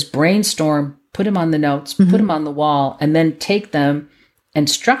up with just brainstorm, put them on the notes, put them on the wall, and then take them and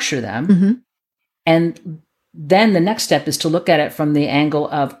structure them. And then the next step is to look at it from the angle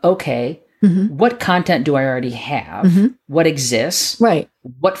of, okay, what content do I already have? What exists? Right.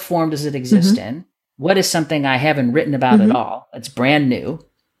 What form does it exist in? What is something I haven't written about at all? It's brand new.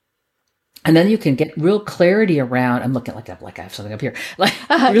 And then you can get real clarity around. I'm looking like I have something up here.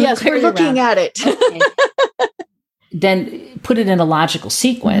 Yes, we're looking at it. Okay. Then put it in a logical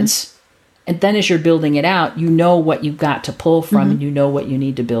sequence. And then as you're building it out, you know what you've got to pull from and you know what you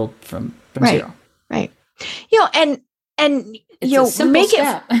need to build from zero. Right. And it's a make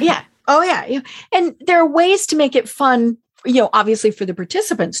step. it. Yeah. Oh yeah. And there are ways to make it fun, obviously for the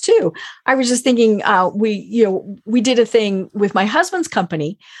participants too. I was just thinking, we did a thing with my husband's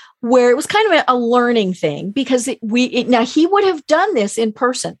company where it was kind of a learning thing because now he would have done this in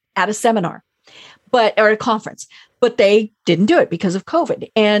person at a seminar, or a conference, but they didn't do it because of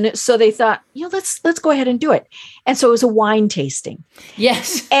COVID. And so they thought, let's go ahead and do it. And so it was a wine tasting.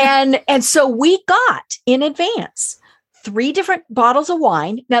 Yes. and so we got in advance 3 different bottles of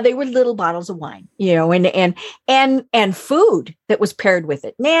wine. Now they were little bottles of wine, and food that was paired with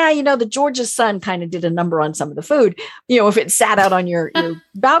it. Now, the George's Sun kind of did a number on some of the food, if it sat out on your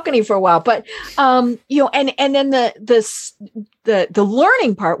balcony for a while, but, and then the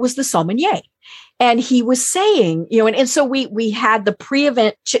learning part was the sommelier. And he was saying, and so we had the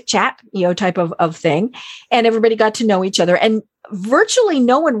pre-event chit chat, type of thing, and everybody got to know each other, and virtually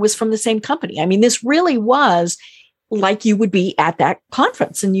no one was from the same company. I mean, this really was like you would be at that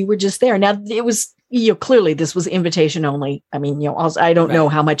conference and you were just there. Now it was, clearly this was invitation only. I mean, I don't know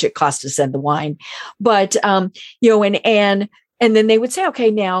how much it cost to send the wine, but, and then they would say, okay,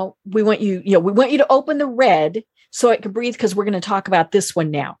 now we want you to open the red so I could breathe because we're going to talk about this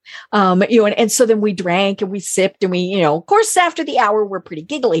one now. And so then we drank and we sipped and we, of course, after the hour, we're pretty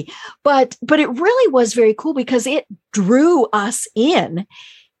giggly, but it really was very cool because it drew us in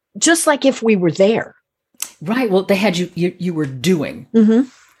just like if we were there. Right. Well, they had you were doing. Mm-hmm.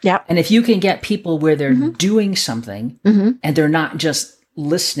 Yeah. And if you can get people where they're doing something and they're not just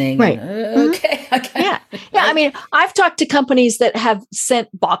listening. Right. Okay. Yeah. Yeah. I mean, I've talked to companies that have sent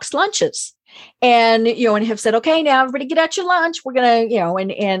boxed lunches and, and have said, okay, now everybody get out your lunch. We're going to,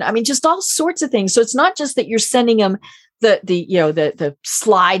 and I mean, just all sorts of things. So it's not just that you're sending them the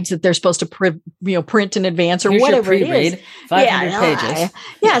slides that they're supposed to print in advance or Here's whatever it is. 500 pages.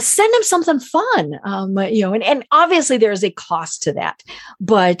 Yeah. Send them something fun. And obviously there is a cost to that,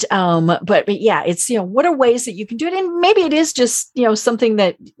 but yeah, it's, what are ways that you can do it? And maybe it is just, something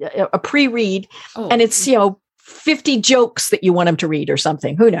that a pre-read and it's, 50 jokes that you want them to read or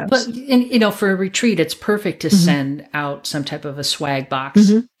something. Who knows? But, for a retreat, it's perfect to send out some type of a swag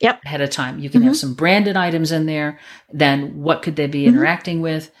box ahead of time. You can have some branded items in there. Then what could they be interacting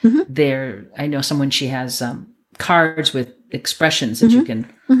with? I know someone, she has cards with expressions that you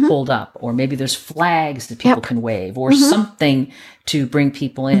can hold up, or maybe there's flags that people can wave or something to bring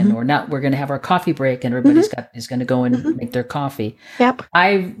people in, or not. We're going to have our coffee break and everybody's is going to go and make their coffee. Yep.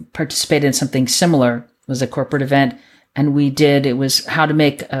 I participated in something similar. It was a corporate event, and it was how to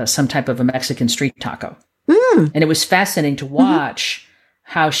make some type of a Mexican street taco. And it was fascinating to watch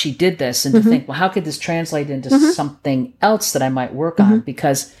how she did this and to think, well, how could this translate into something else that I might work on?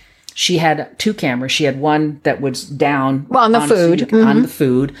 Because she had two cameras. She had one that was down on the food, on the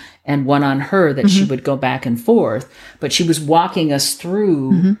food, and one on her that she would go back and forth. But she was walking us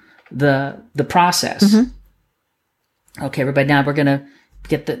through the process. Okay, everybody, now we're going to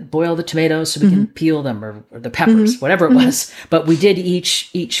boil the tomatoes so we can peel them or the peppers, whatever it was. But we did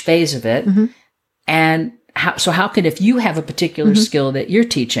each phase of it. And how can, if you have a particular skill that you're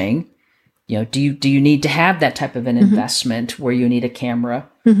teaching, do you need to have that type of an investment where you need a camera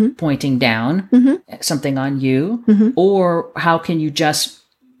pointing down, something on you, or how can you just,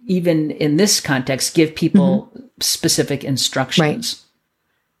 even in this context, give people specific instructions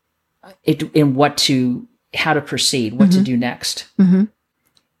in how to proceed, what to do next?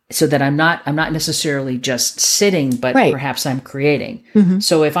 So that I'm not necessarily just sitting, but perhaps I'm creating.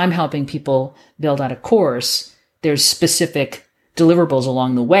 So if I'm helping people build out a course, there's specific deliverables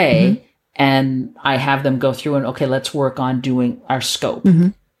along the way, and I have them go through and, okay, let's work on doing our scope.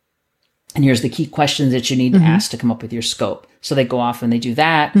 And here's the key questions that you need to ask to come up with your scope. So they go off and they do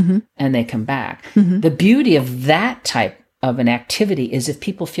that, and they come back. The beauty of that type of an activity is if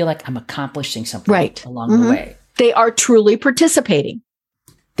people feel like I'm accomplishing something along the way. They are truly participating.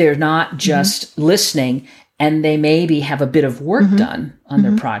 They're not just listening, and they maybe have a bit of work done on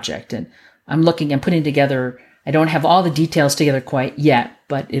their project. And I'm putting together, I don't have all the details together quite yet,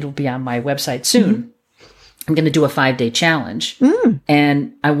 but it'll be on my website soon. I'm going to do a 5-day challenge,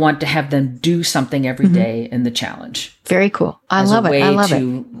 and I want to have them do something every day in the challenge. Very cool. I love it. I love it.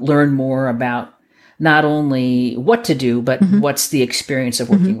 To learn more about not only what to do, but what's the experience of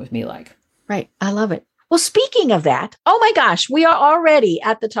working with me like. Right. I love it. Well, speaking of that, oh my gosh, we are already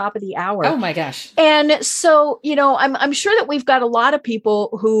at the top of the hour. Oh my gosh. And so, I'm sure that we've got a lot of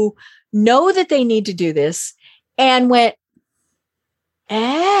people who know that they need to do this and went,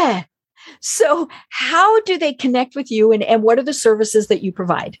 So how do they connect with you, and what are the services that you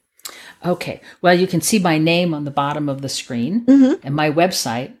provide? Okay. Well, you can see my name on the bottom of the screen, and my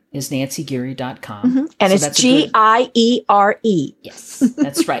website is nancygiere.com. And so it's Giere. Yes,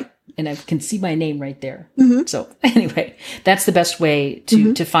 that's right. And I can see my name right there. So anyway, that's the best way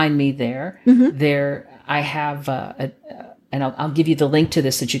to find me there. There, I have, and I'll give you the link to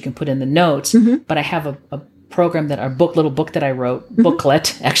this that you can put in the notes, but I have a program little book that I wrote,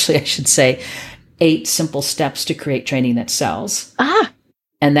 booklet, actually, I should say, 8 simple steps to create training that sells.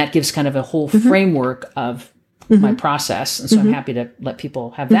 And that gives kind of a whole framework of my process. And so I'm happy to let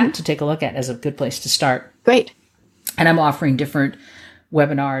people have that to take a look at as a good place to start. Great. And I'm offering different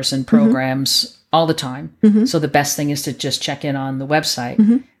webinars and programs all the time. So the best thing is to just check in on the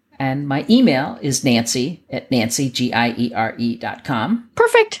website. And my email is nancy@nancygiere.com.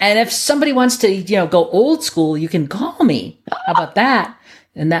 Perfect. And if somebody wants to, go old school, you can call me. How about that?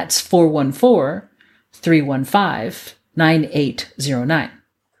 And that's 414-315-9809.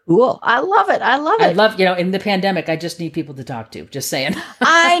 Cool. I love it. I love, in the pandemic, I just need people to talk to, just saying.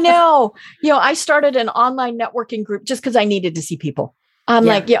 I know. I started an online networking group just because I needed to see people.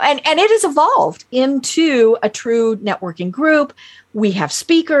 Like, and it has evolved into a true networking group. We have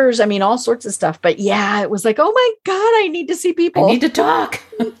speakers, all sorts of stuff. But yeah, it was like, oh my God, I need to see people. I need to talk.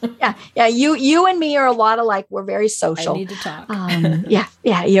 Yeah. You and me are a lot alike. We're very social. I need to talk. Yeah.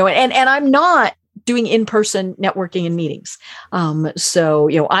 And I'm not doing in-person networking and meetings. So,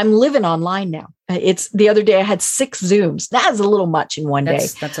 I'm living online now. It's the other day I had 6 Zooms. That is a little much in one day.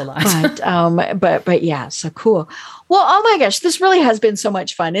 That's a lot. But yeah, so cool. Well, oh my gosh, this really has been so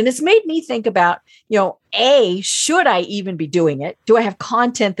much fun. And it's made me think about, should I even be doing it? Do I have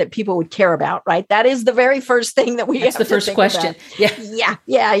content that people would care about? Right. That is the very first thing that That's the first question. About.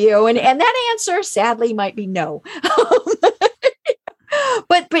 Yeah. And that answer sadly might be no.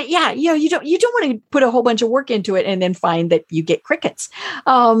 But yeah, you don't want to put a whole bunch of work into it and then find that you get crickets.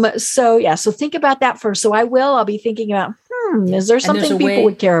 So think about that first. So I'll be thinking about, is there something people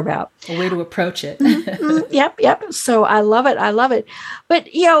would care about? A way to approach it. Yep. So I love it. But,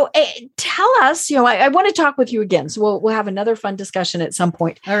 tell us, I want to talk with you again. So we'll have another fun discussion at some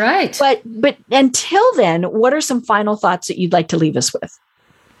point. All right. But until then, what are some final thoughts that you'd like to leave us with?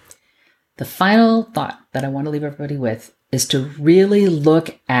 The final thought that I want to leave everybody with is to really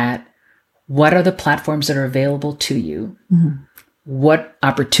look at what are the platforms that are available to you? Mm-hmm. What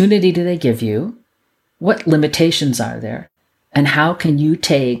opportunity do they give you? What limitations are there? And how can you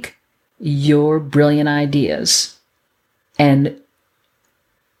take your brilliant ideas and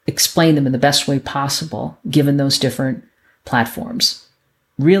explain them in the best way possible, given those different platforms?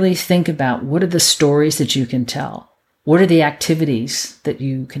 Really think about what are the stories that you can tell? What are the activities that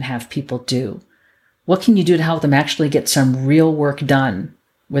you can have people do? What can you do to help them actually get some real work done,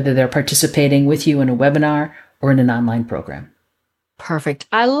 whether they're participating with you in a webinar or in an online program? Perfect.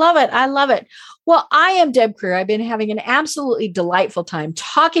 I love it. Well, I am Deb Giere. I've been having an absolutely delightful time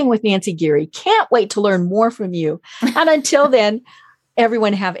talking with Nancy Giere. Can't wait to learn more from you. And until then,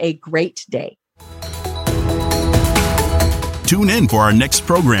 everyone have a great day. Tune in for our next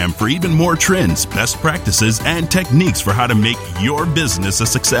program for even more trends, best practices, and techniques for how to make your business a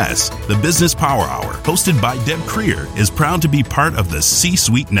success. The Business Power Hour, hosted by Deb Giere, is proud to be part of the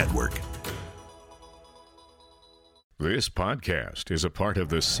C-Suite Network. This podcast is a part of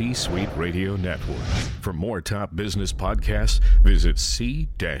the C-Suite Radio Network. For more top business podcasts, visit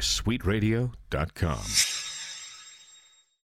c-suiteradio.com.